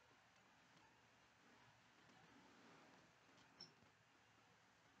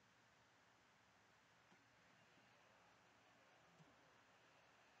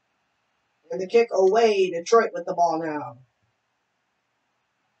 And the kick away, Detroit with the ball now.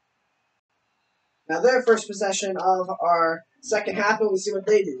 Now their first possession of our second half, and we'll see what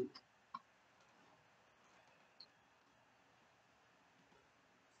they do.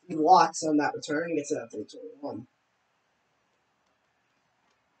 Steve Watts on that return, he gets it up to 21.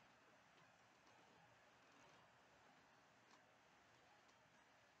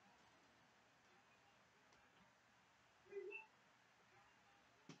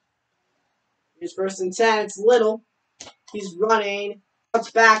 Here's first and 10, it's Little. He's running. Cuts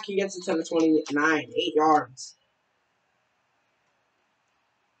back, he gets it to the 29, 8 yards.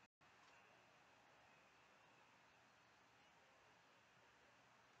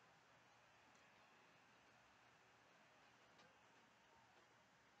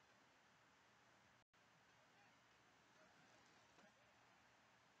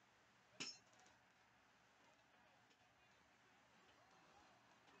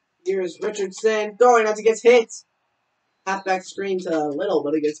 Here's Richardson throwing as he gets hit. Halfback screen to Little,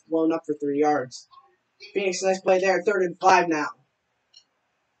 but it gets blown up for 3 yards. Phoenix, nice play there. 3rd and 5 now.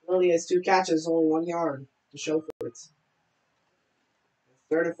 Little has 2 catches, only 1 yard to show for it.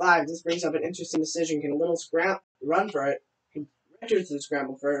 3rd and 5. This brings up an interesting decision. Can Little run for it? Can Richardson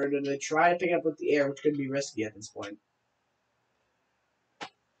scramble for it? Or do they try to pick it up with the air, which could be risky at this point?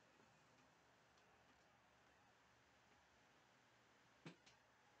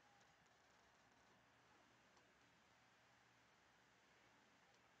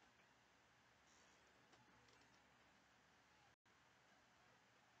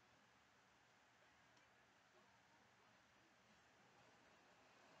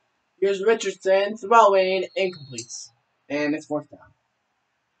 Here's Richardson throwing, incomplete. And it's 4th down.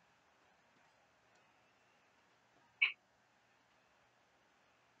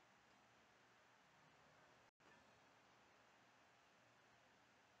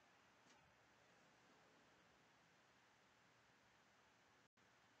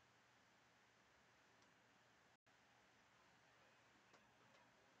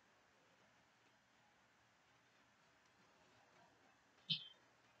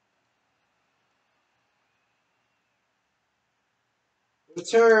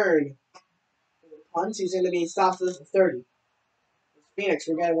 Return. Punt, he's going to be stopped at the 30. Phoenix,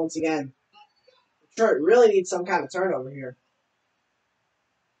 we're getting once again. Detroit really needs some kind of turnover here.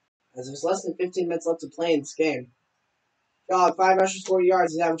 As there's less than 15 minutes left to play in this game. Dog, 5 rushes, 40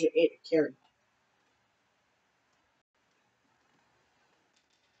 yards. He's averaging 8 a carry.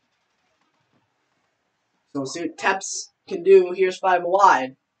 So we'll see what Teps can do. Here's 5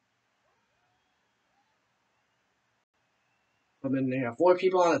 wide. And then they have 4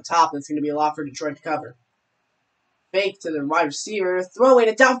 people on the top. That's going to be a lot for Detroit to cover. Fake to the wide receiver. Throwing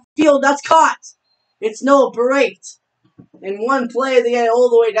it downfield. That's caught. It's Noah Braked. In one play, they get it all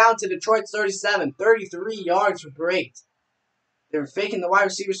the way down to Detroit's 37. 33 yards for Braked. They were faking the wide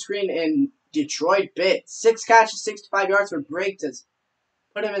receiver screen, and Detroit bit. 6 catches, 65 yards for Braked. To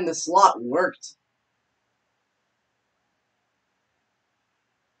put him in the slot worked.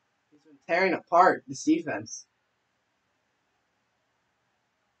 He's been tearing apart this defense.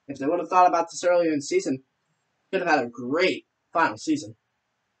 If they would have thought about this earlier in the season, could have had a great final season.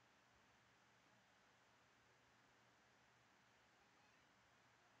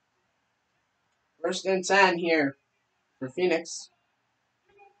 First and 10 here for Phoenix.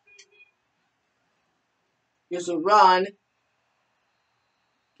 Here's a run.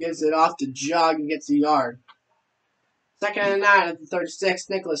 Gives it off to Jug and gets a yard. Second and 9 at the 36.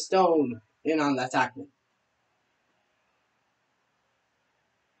 Nicholas Stone in on that tackle.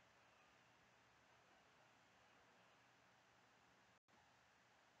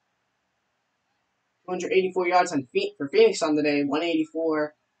 .284 yards on feet for Phoenix on the day.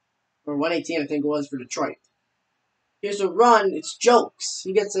 184 or 118, I think it was, for Detroit. Here's a run. It's Jokes.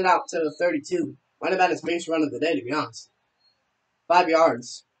 He gets it out to the 32. Might have been his biggest run of the day, to be honest. 5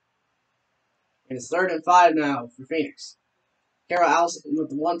 yards. And it's 3rd and 5 now for Phoenix. Carroll Allison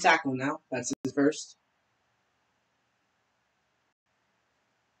with 1 tackle now. That's his first.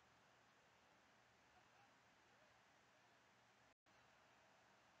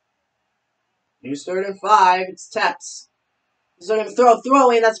 Here's 3rd and 5. It's Teps. He's going to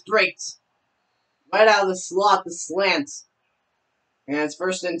throw in. That's Braked. Right out of the slot, the slant. And it's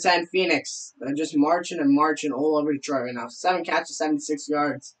 1st and 10 Phoenix. They're just marching and marching all over Detroit right now. 7 catches, 76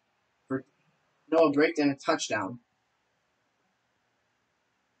 yards for Noah Braked and a touchdown.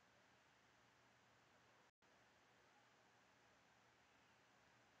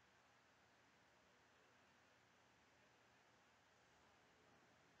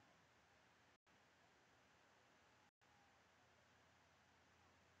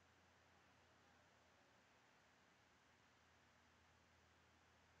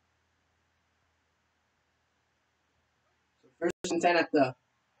 So 1st and 10 at the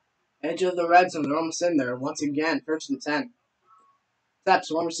edge of the red zone. They're almost in there. Once again, 1st and 10.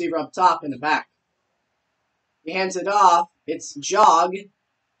 Steps, 1 receiver up top in the back. He hands it off. It's Jog.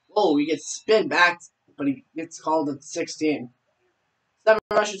 Oh, he gets spin back, but he gets called at 16. 7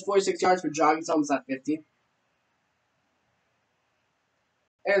 rushes, 46 yards for Jog. He's almost at 50.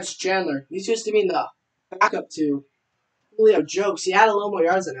 Ernst Chandler. He's used to being the backup to Julio Jokes. He had a little more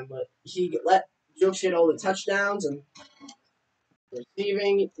yards than him, but he let Jokes get all the touchdowns and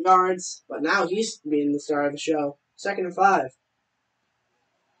receiving yards. But now he's being the star of the show. 2nd and 5.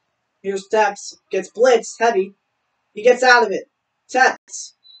 Here's Teps. Gets blitzed. Heavy. He gets out of it.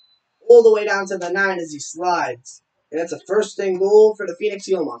 Teps. All the way down to the 9 as he slides. And it's a 1st and goal for the Phoenix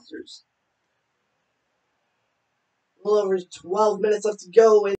Gila Monsters. A little over 12 minutes left to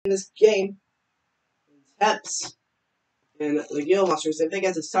go in this game. Teps and the Gila Monsters, if they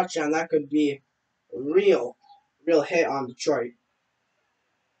get this touchdown, that could be a real hit on Detroit.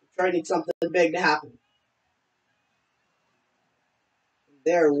 Detroit needs something big to happen.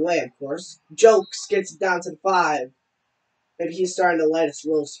 Their way, of course. Jokes gets it down to the 5. Maybe he's starting to light a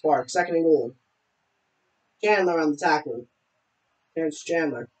little spark. 2nd and goal. Chandler on the tackle. Here's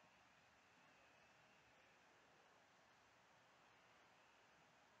Chandler.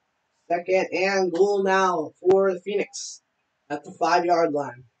 2nd and goal now for the Phoenix at the 5-yard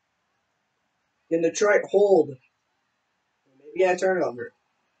line. Can Detroit hold? Maybe get a turnover.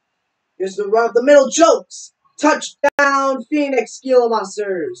 Here's the run up the middle. Jokes. Touchdown, Phoenix Gila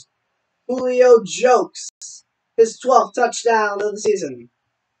Monsters. Julio Jokes. His 12th touchdown of the season.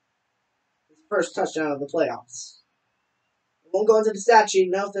 His 1st touchdown of the playoffs. Won't go into the stat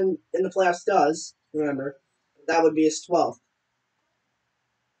sheet. Nothing in the playoffs does, remember. That would be his 12th.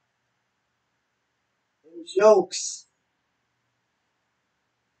 And Jokes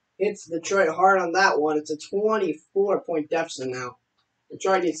hits Detroit hard on that one. It's a 24-point deficit now.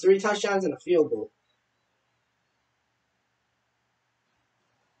 Detroit needs 3 touchdowns and a field goal.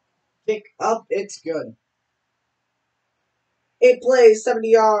 Kick up, it's good. 8 plays, 70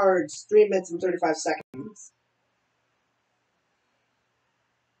 yards, 3 minutes and 35 seconds.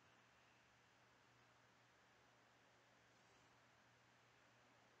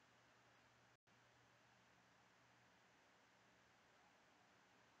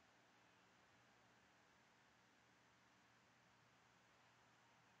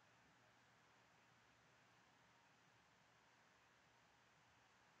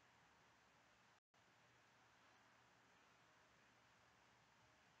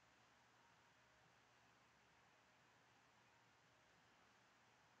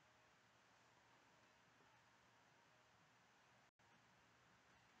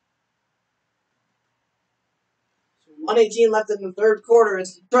 1:18 left in the third quarter.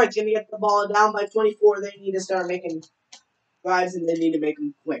 It's Detroit's going to get the ball down by 24. They need to start making drives, and they need to make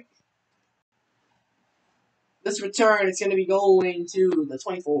them quick. This return is going to be going to the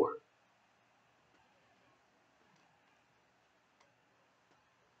 24.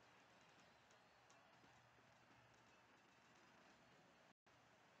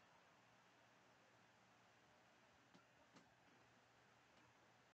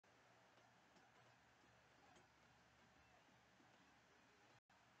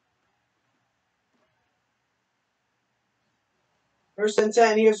 First and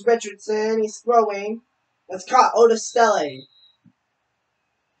 10. Here's Richardson. He's throwing. That's caught. Stelle.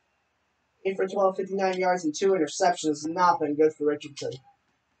 8 for 12, 59 yards, and 2 interceptions. Not been good for Richardson.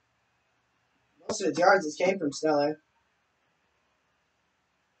 Most of his yards just came from Stelle.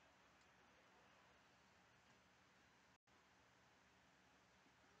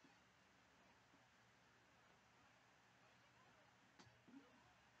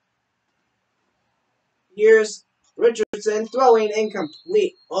 Here's Richardson throwing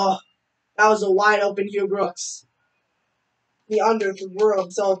incomplete. Oh, that was a wide open Hugh Brooks. He underthrew him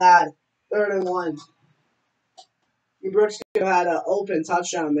so bad. 3rd and 1. Hugh Brooks could have had an open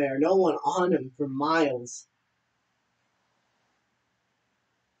touchdown there. No one on him for miles.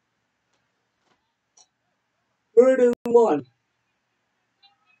 3rd and 1.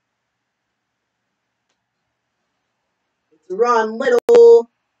 It's a run. Little.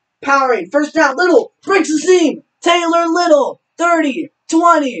 Powering. First down. Little. Breaks the seam. Taylor Little. 30.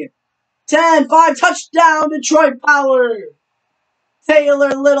 20. 10. 5. Touchdown. Detroit Power.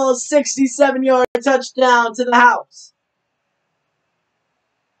 Taylor Little. 67-yard touchdown to the house.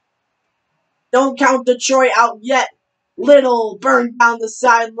 Don't count Detroit out yet. Little burned down the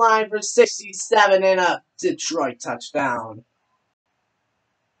sideline for 67 and a Detroit touchdown.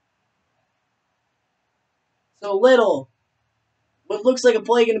 So Little, what looks like a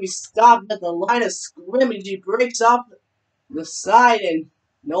play going to be stopped at the line of scrimmage. He breaks off the side and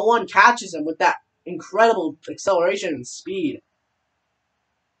no one catches him with that incredible acceleration and speed.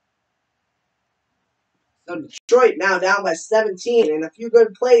 So Detroit now down by 17, and a few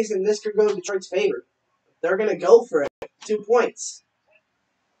good plays, and this could go to Detroit's favor. They're going to go for it. 2 points.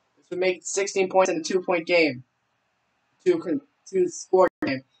 This would make it 16 points in a 2-point game. Two-score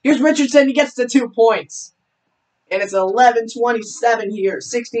game. Here's Richardson. He gets the 2 points. And it's 11-27 here.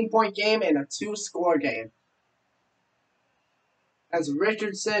 16-point game and a 2-score game. As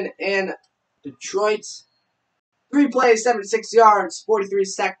Richardson and Detroit. 3 plays, 76 yards, 43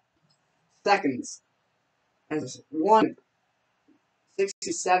 seconds. As one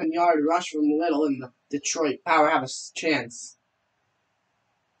 67-yard rush from Little, and the Detroit Power have a chance.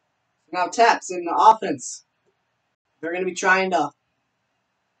 Now Taps in the offense. They're going to be trying to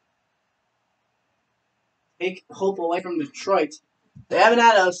take hope away from Detroit. They haven't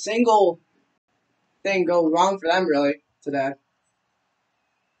had a single thing go wrong for them, really, today.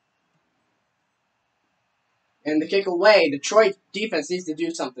 And the kick away, Detroit defense needs to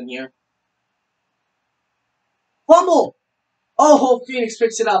do something here. Fumble! Oh, Phoenix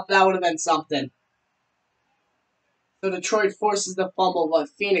picks it up. That would have been something. So Detroit forces the fumble, but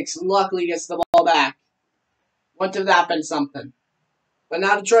Phoenix luckily gets the ball back. Wouldn't have that been something. But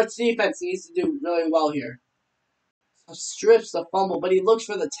now Detroit's defense needs to do really well here. So strips the fumble, but he looks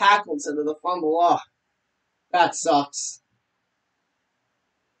for the tackle instead of the fumble. Oh, that sucks.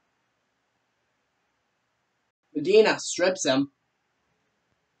 Medina strips him.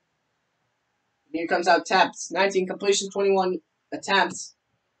 Here comes out Taps. 19 completions, 21 attempts,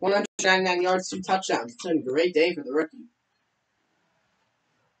 199 yards, 2 touchdowns. It's been a great day for the rookie.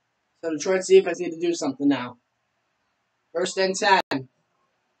 So Detroit's defense need to do something now. 1st and 10.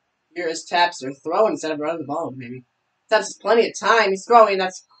 Here is Taps. They're throwing instead of running the ball, maybe. Taps has plenty of time. He's throwing.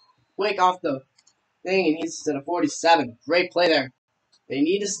 That's quick off the thing, and he's at a 47. Great play there. They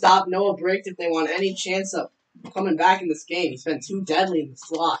need to stop Noah Brick if they want any chance of coming back in this game. He's been too deadly in the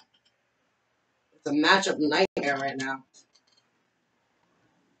slot. It's a matchup nightmare right now.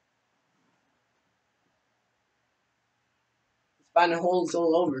 He's finding holes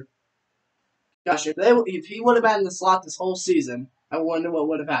all over. Gosh, if he would have been in the slot this whole season, I wonder what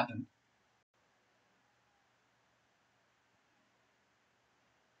would have happened.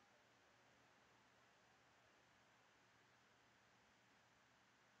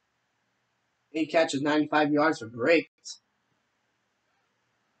 He catches 95 yards for breaks.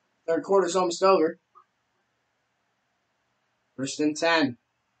 3rd quarter's almost over. 1st and 10.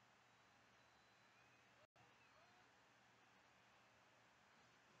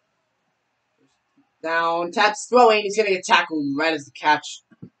 Down, Taps throwing. He's going to get tackled right as the catch.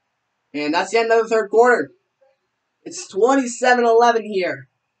 And that's the end of the 3rd quarter. It's 27-11 here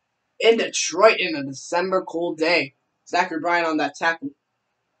in Detroit in a December cold day. Zachary Bryant on that tackle.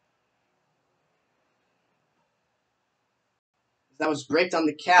 That was great on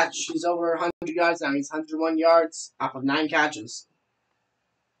the catch. He's over 100 yards now. He's 101 yards off of 9 catches.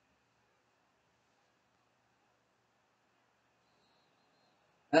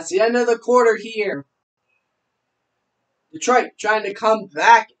 That's the end of the quarter here. Detroit trying to come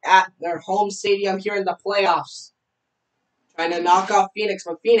back at their home stadium here in the playoffs. Trying to knock off Phoenix,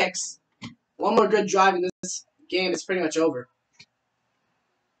 but Phoenix, one more good drive in this game is pretty much over.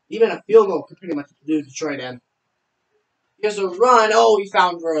 Even a field goal could pretty much do Detroit in. Here's a run. Oh, he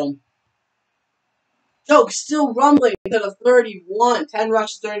found room. Joke still rumbling to the 31. 10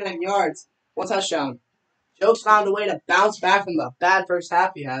 rushes, 39 yards. 1 touchdown. Joke's found a way to bounce back from the bad first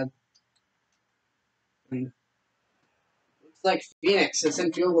half he had. And looks like Phoenix is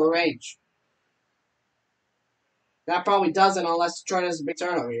in field goal range. That probably doesn't unless Detroit has a big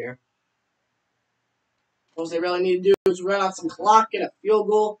turnover here. All they really need to do is run out some clock, get a field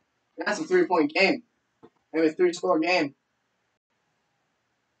goal. That's a 3-point game. Maybe a 3-score game.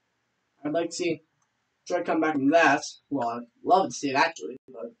 I'd like to see Detroit come back from that. Well, I'd love to see it actually,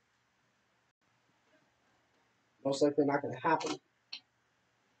 but most likely not going to happen.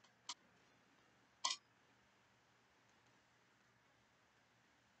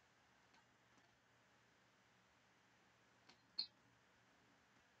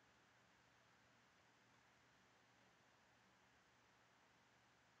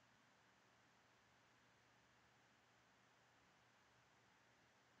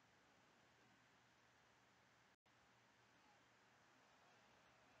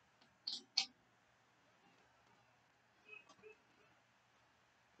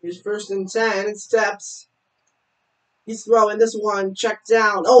 Here's 1st and 10. It steps. He's throwing this one. Check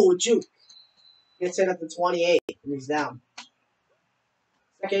down. Oh, juke. Gets hit at the 28. And he's down.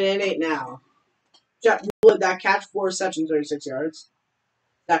 2nd and 8 now. Jet Wood, that catch, 4 receptions, 36 yards.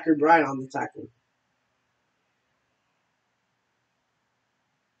 Zachary Bryant on the tackle.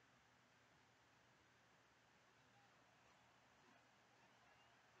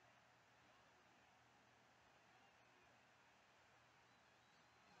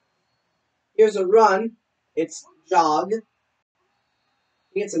 Here's a run. It's jog.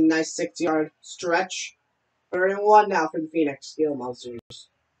 He gets a nice 6-yard stretch. 3rd and 1 now for the Phoenix Steel Monsters. If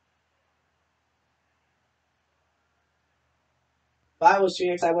I was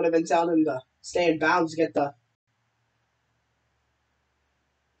Phoenix, I would have been telling him to stay in bounds to get the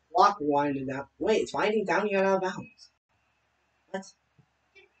clock winding down. Wait, it's winding down, you got out of bounds. What?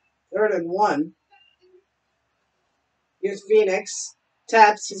 3rd and 1. Here's Phoenix.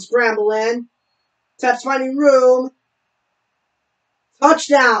 Taps, he's scrambling. Taps finding room.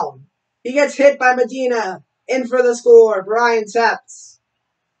 Touchdown! He gets hit by Medina. In for the score. Brian Taps.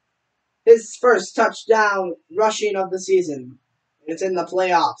 His first touchdown rushing of the season. It's in the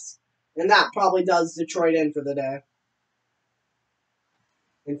playoffs. And that probably does Detroit in for the day.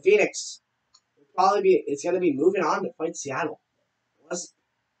 And Phoenix it's going to be moving on to fight Seattle. Unless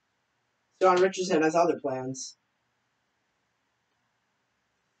John Richardson has other plans.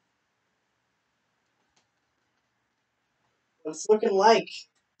 But it's looking like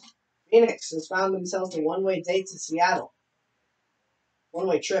Phoenix has found themselves a one-way date to Seattle.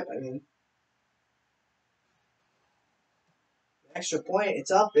 One-way trip, I mean. Extra point,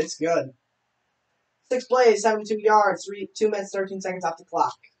 it's up, it's good. 6 plays, 72 yards, 2 minutes, 13 seconds off the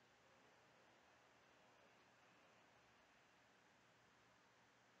clock.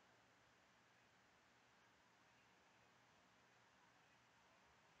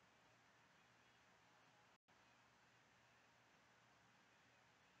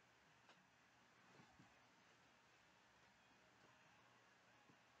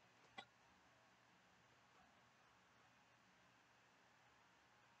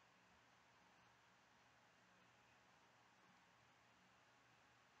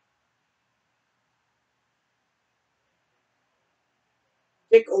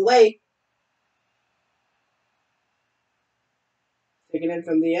 Kick away. Taken in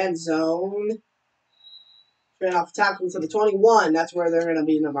from the end zone. Straight off tackle to the 21. That's where they're going to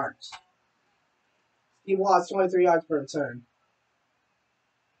be in the marks. He lost 23 yards per return.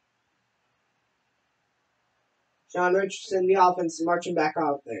 John Richardson, the offense, marching back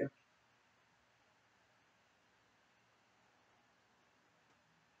out there.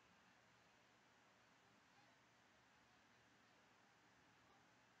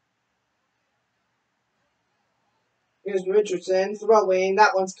 Here's Richardson throwing.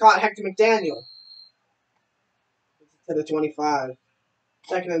 That one's caught. Hector McDaniel. To the 25.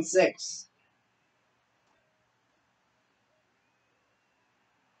 2nd and 6.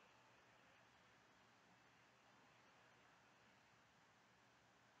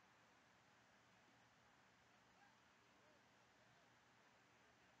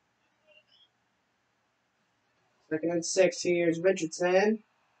 Second and 6. Here's Richardson.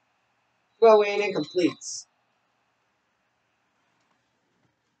 Throwing and completes.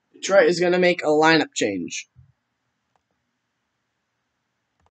 Detroit is going to make a lineup change.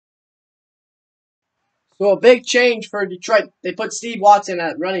 So a big change for Detroit. They put Steve Watson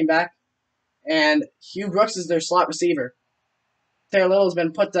at running back, and Hugh Brooks is their slot receiver. Taylor Little's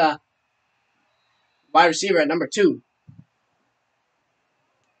been put to wide receiver at number 2.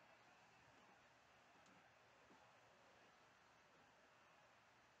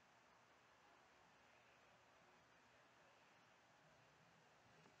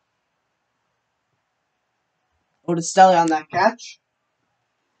 Otis Stelly on that catch.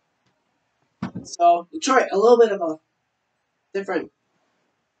 So Detroit, a little bit of a different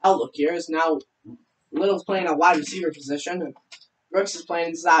outlook here. Is now Little's playing a wide receiver position, and Brooks is playing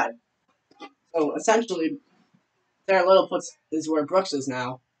inside. So essentially, Taylor Little is where Brooks is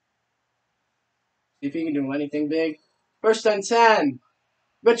now. See if he can do anything big. First and 10.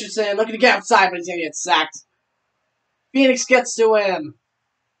 Richardson looking to get outside, but he's going to get sacked. Phoenix gets to him.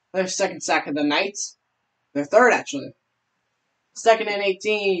 Their second sack of the night. Their third, actually. Second and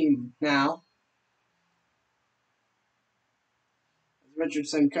 18 now.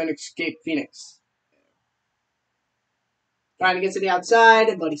 Richardson couldn't escape Phoenix. Trying to get to the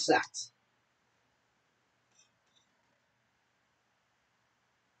outside, but he's sacked.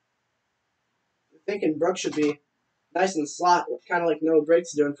 I'm thinking Brooks should be nice in the slot, kind of like Noah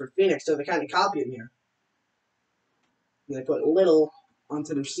Brate's doing for Phoenix, so they kind of copy him here. And they put Little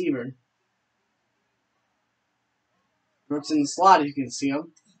onto the receiver. Brooks in the slot, you can see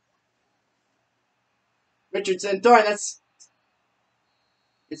him. Richardson throwing, it's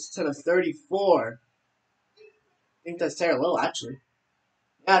to the 34. I think that's Taylor Little, actually.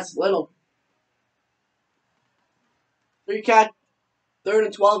 Yeah, it's Little. Third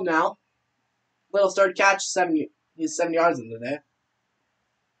and 12 now. Little started catch, 70. He's 70 yards in today.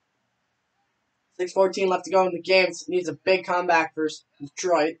 6:14 left to go in the game. Needs a big comeback for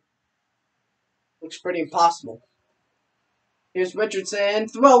Detroit. Looks pretty impossible. Here's Richardson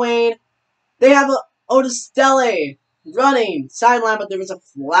throwing. They have Otis Stelly running sideline, but there was a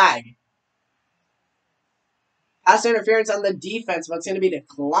flag. Pass interference on the defense, but it's going to be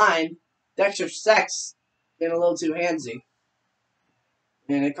declined. Dexter Sex getting a little too handsy.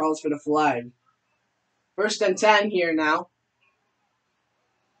 And it calls for the flag. First and 10 here now.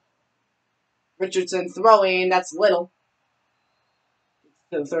 Richardson throwing. That's Little.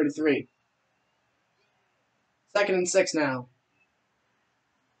 To the 33. Second and 6 now.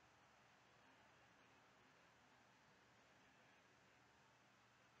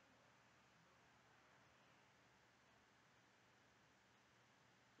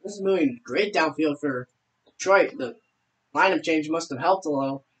 This is moving great downfield for Detroit. The lineup change must have helped a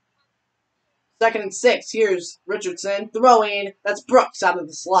little. Second and 6. Here's Richardson throwing. That's Brooks out of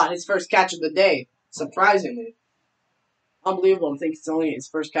the slot. His first catch of the day. Surprisingly. Unbelievable to think it's only his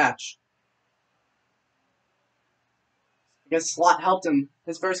first catch. I guess slot helped him.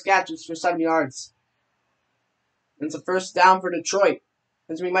 His first catch was for 7 yards. And it's a first down for Detroit.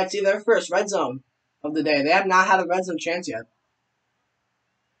 As we might see their first red zone of the day. They have not had a red zone chance yet.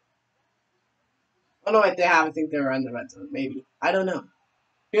 I don't know if they have. I think they were in the red zone. Maybe. I don't know.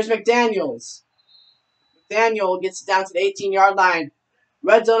 Here's McDaniels. McDaniel gets down to the 18-yard line.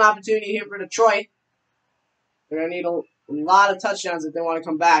 Red zone opportunity here for Detroit. They're going to need a lot of touchdowns if they want to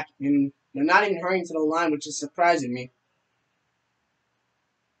come back. And they're not even hurrying to the line, which is surprising me.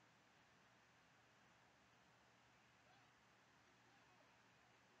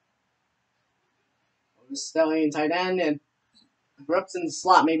 Stelly in tight end, and Brooks in the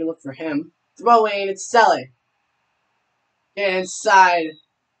slot. Maybe look for him. Throwing, it's Stelly. Inside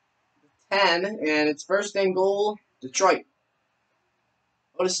 10, and it's first and goal, Detroit.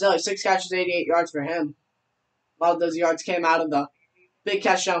 Otis Stelly, 6 catches, 88 yards for him. A lot of those yards came out of the big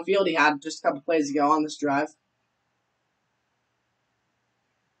catch downfield he had just a couple plays ago on this drive.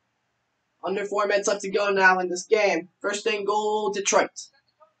 Under 4 minutes left to go now in this game. First and goal, Detroit.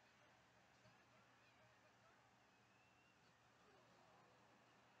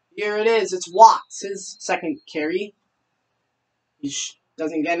 Here it is. It's Watts, his second carry. He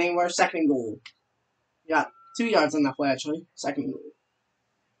doesn't get anywhere. Second goal. Yeah, 2 yards on that play, actually. Second goal.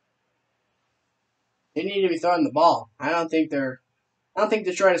 They need to be throwing the ball. I don't think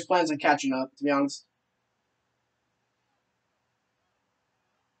Detroit has plans on catching up, to be honest.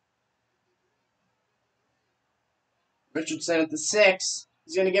 Richardson at the 6.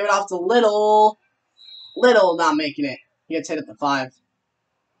 He's going to give it off to Little. Little not making it. He gets hit at the 5.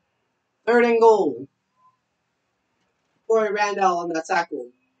 Third and goal. Corey Randall on that tackle.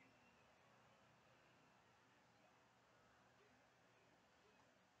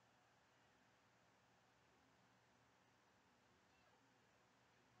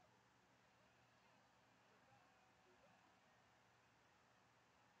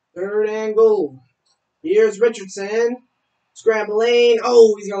 Third and goal. Here's Richardson. Scrambling.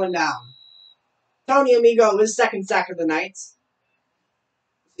 Oh, he's going down. Tony Amigo, his second sack of the night.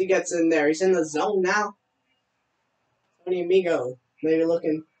 He gets in there. He's in the zone now. Tony Amigo. Maybe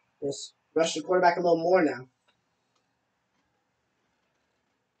looking to rush the quarterback a little more now.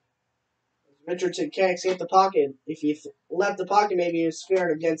 Richardson can't escape the pocket. If he left the pocket, maybe he was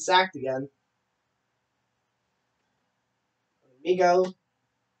scared of getting sacked again. Amigo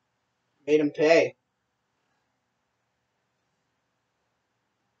made him pay.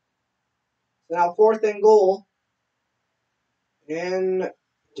 So now 4th and goal. And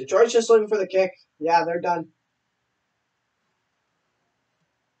Detroit's just looking for the kick. Yeah, they're done.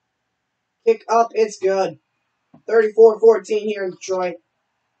 Kick up, it's good. 34-14 here in Detroit.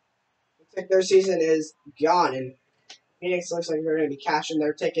 Looks like their season is gone, and Phoenix looks like they're going to be cashing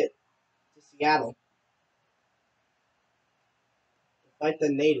their ticket to Seattle. Fight the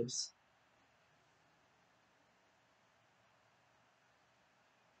natives.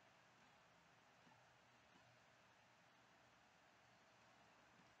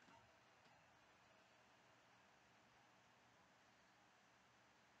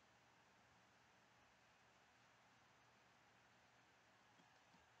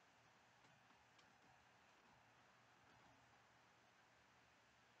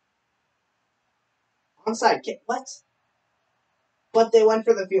 Onside kick. What? But they went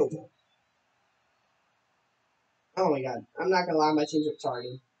for the field goal. Oh my god. I'm not going to lie, my team's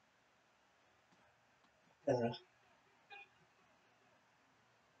retarded.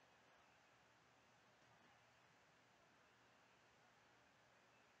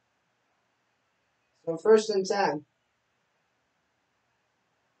 So 1st and 10.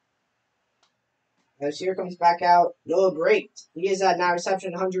 As here comes back out Noah Great. He is at 9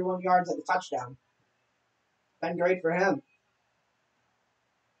 reception, 101 yards at the touchdown. Been great for him.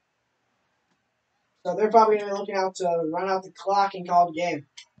 So they're probably going to be looking out to run out the clock and call the game.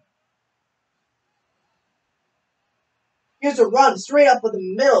 Here's a run straight up with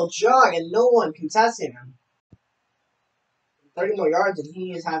the middle jog and no one contesting him. 30 more yards and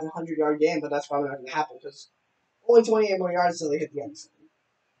he has had a 100-yard game, but that's probably not going to happen because only 28 more yards until they hit the end zone.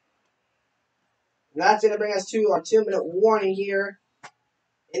 And that's going to bring us to our 2-minute warning here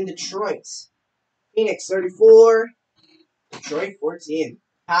in Detroit. Phoenix 34, Detroit 14.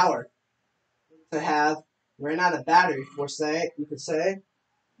 Power to have ran out of battery, you could say.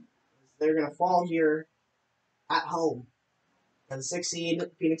 They're going to fall here at home for the 6 seed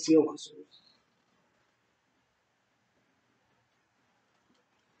Phoenix Gila Monsters.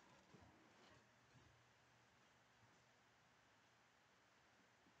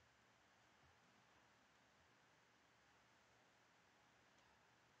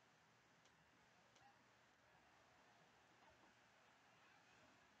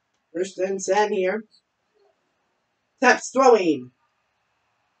 First and 10 here. Taps throwing.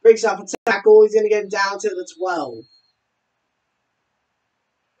 Breaks off a tackle. He's going to get down to the 12.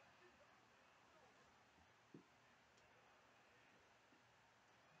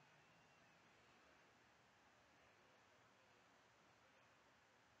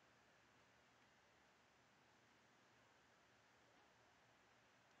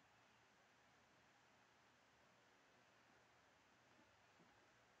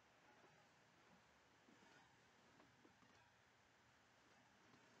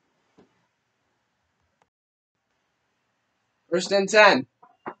 First and 10.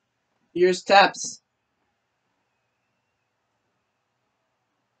 Here's Taps.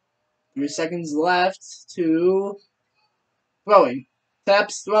 3 seconds left to throwing.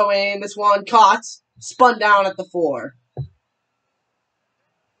 Taps throwing. This one caught. Spun down at the 4.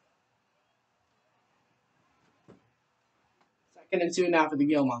 Second and 2 now for the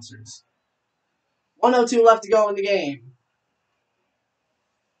Gila Monsters. 1:02 left to go in the game.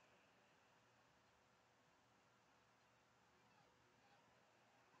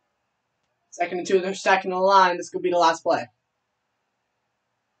 Second and 2, they're stacking the line. This could be the last play.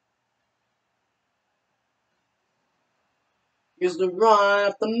 Here's the run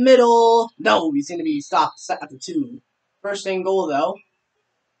up the middle. No, he's going to be stopped at the 2. First and goal, though.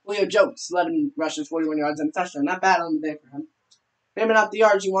 Julio Jokes, 11 rushes, 41 yards, and a touchdown. Not bad on the day for him. Maybe not the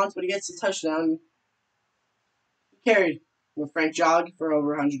yards he wants, but he gets the touchdown. He carried with Frank Jog for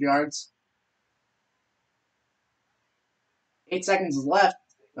over 100 yards. 8 seconds left.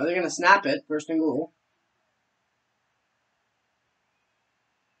 Are they going to snap it? First and goal.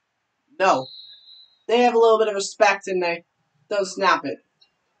 No. They have a little bit of respect and they don't snap it.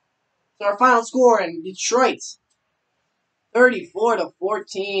 So our final score in Detroit. 34-14.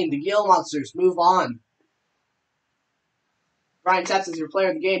 The Gila Monsters move on. Ryan Stats is your player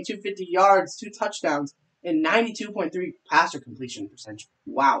of the game. 250 yards, 2 touchdowns, and 92.3 passer completion percentage.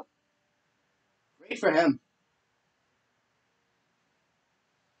 Wow. Great for him.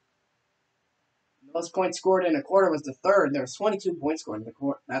 The most points scored in a quarter was the third. There was 22 points scored in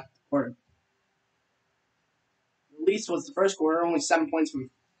that quarter. The least was the first quarter, only 7 points from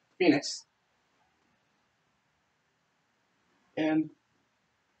Phoenix. And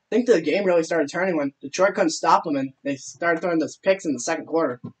I think the game really started turning when Detroit couldn't stop them, and they started throwing those picks in the second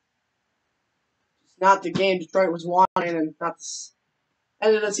quarter. It's not the game Detroit was wanting, and not the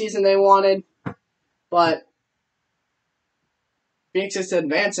end of the season they wanted, but Phoenix is to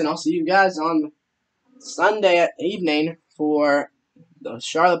advance, and I'll see you guys on Sunday evening for the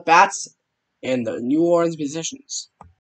Charlotte Bats and the New Orleans Musicians.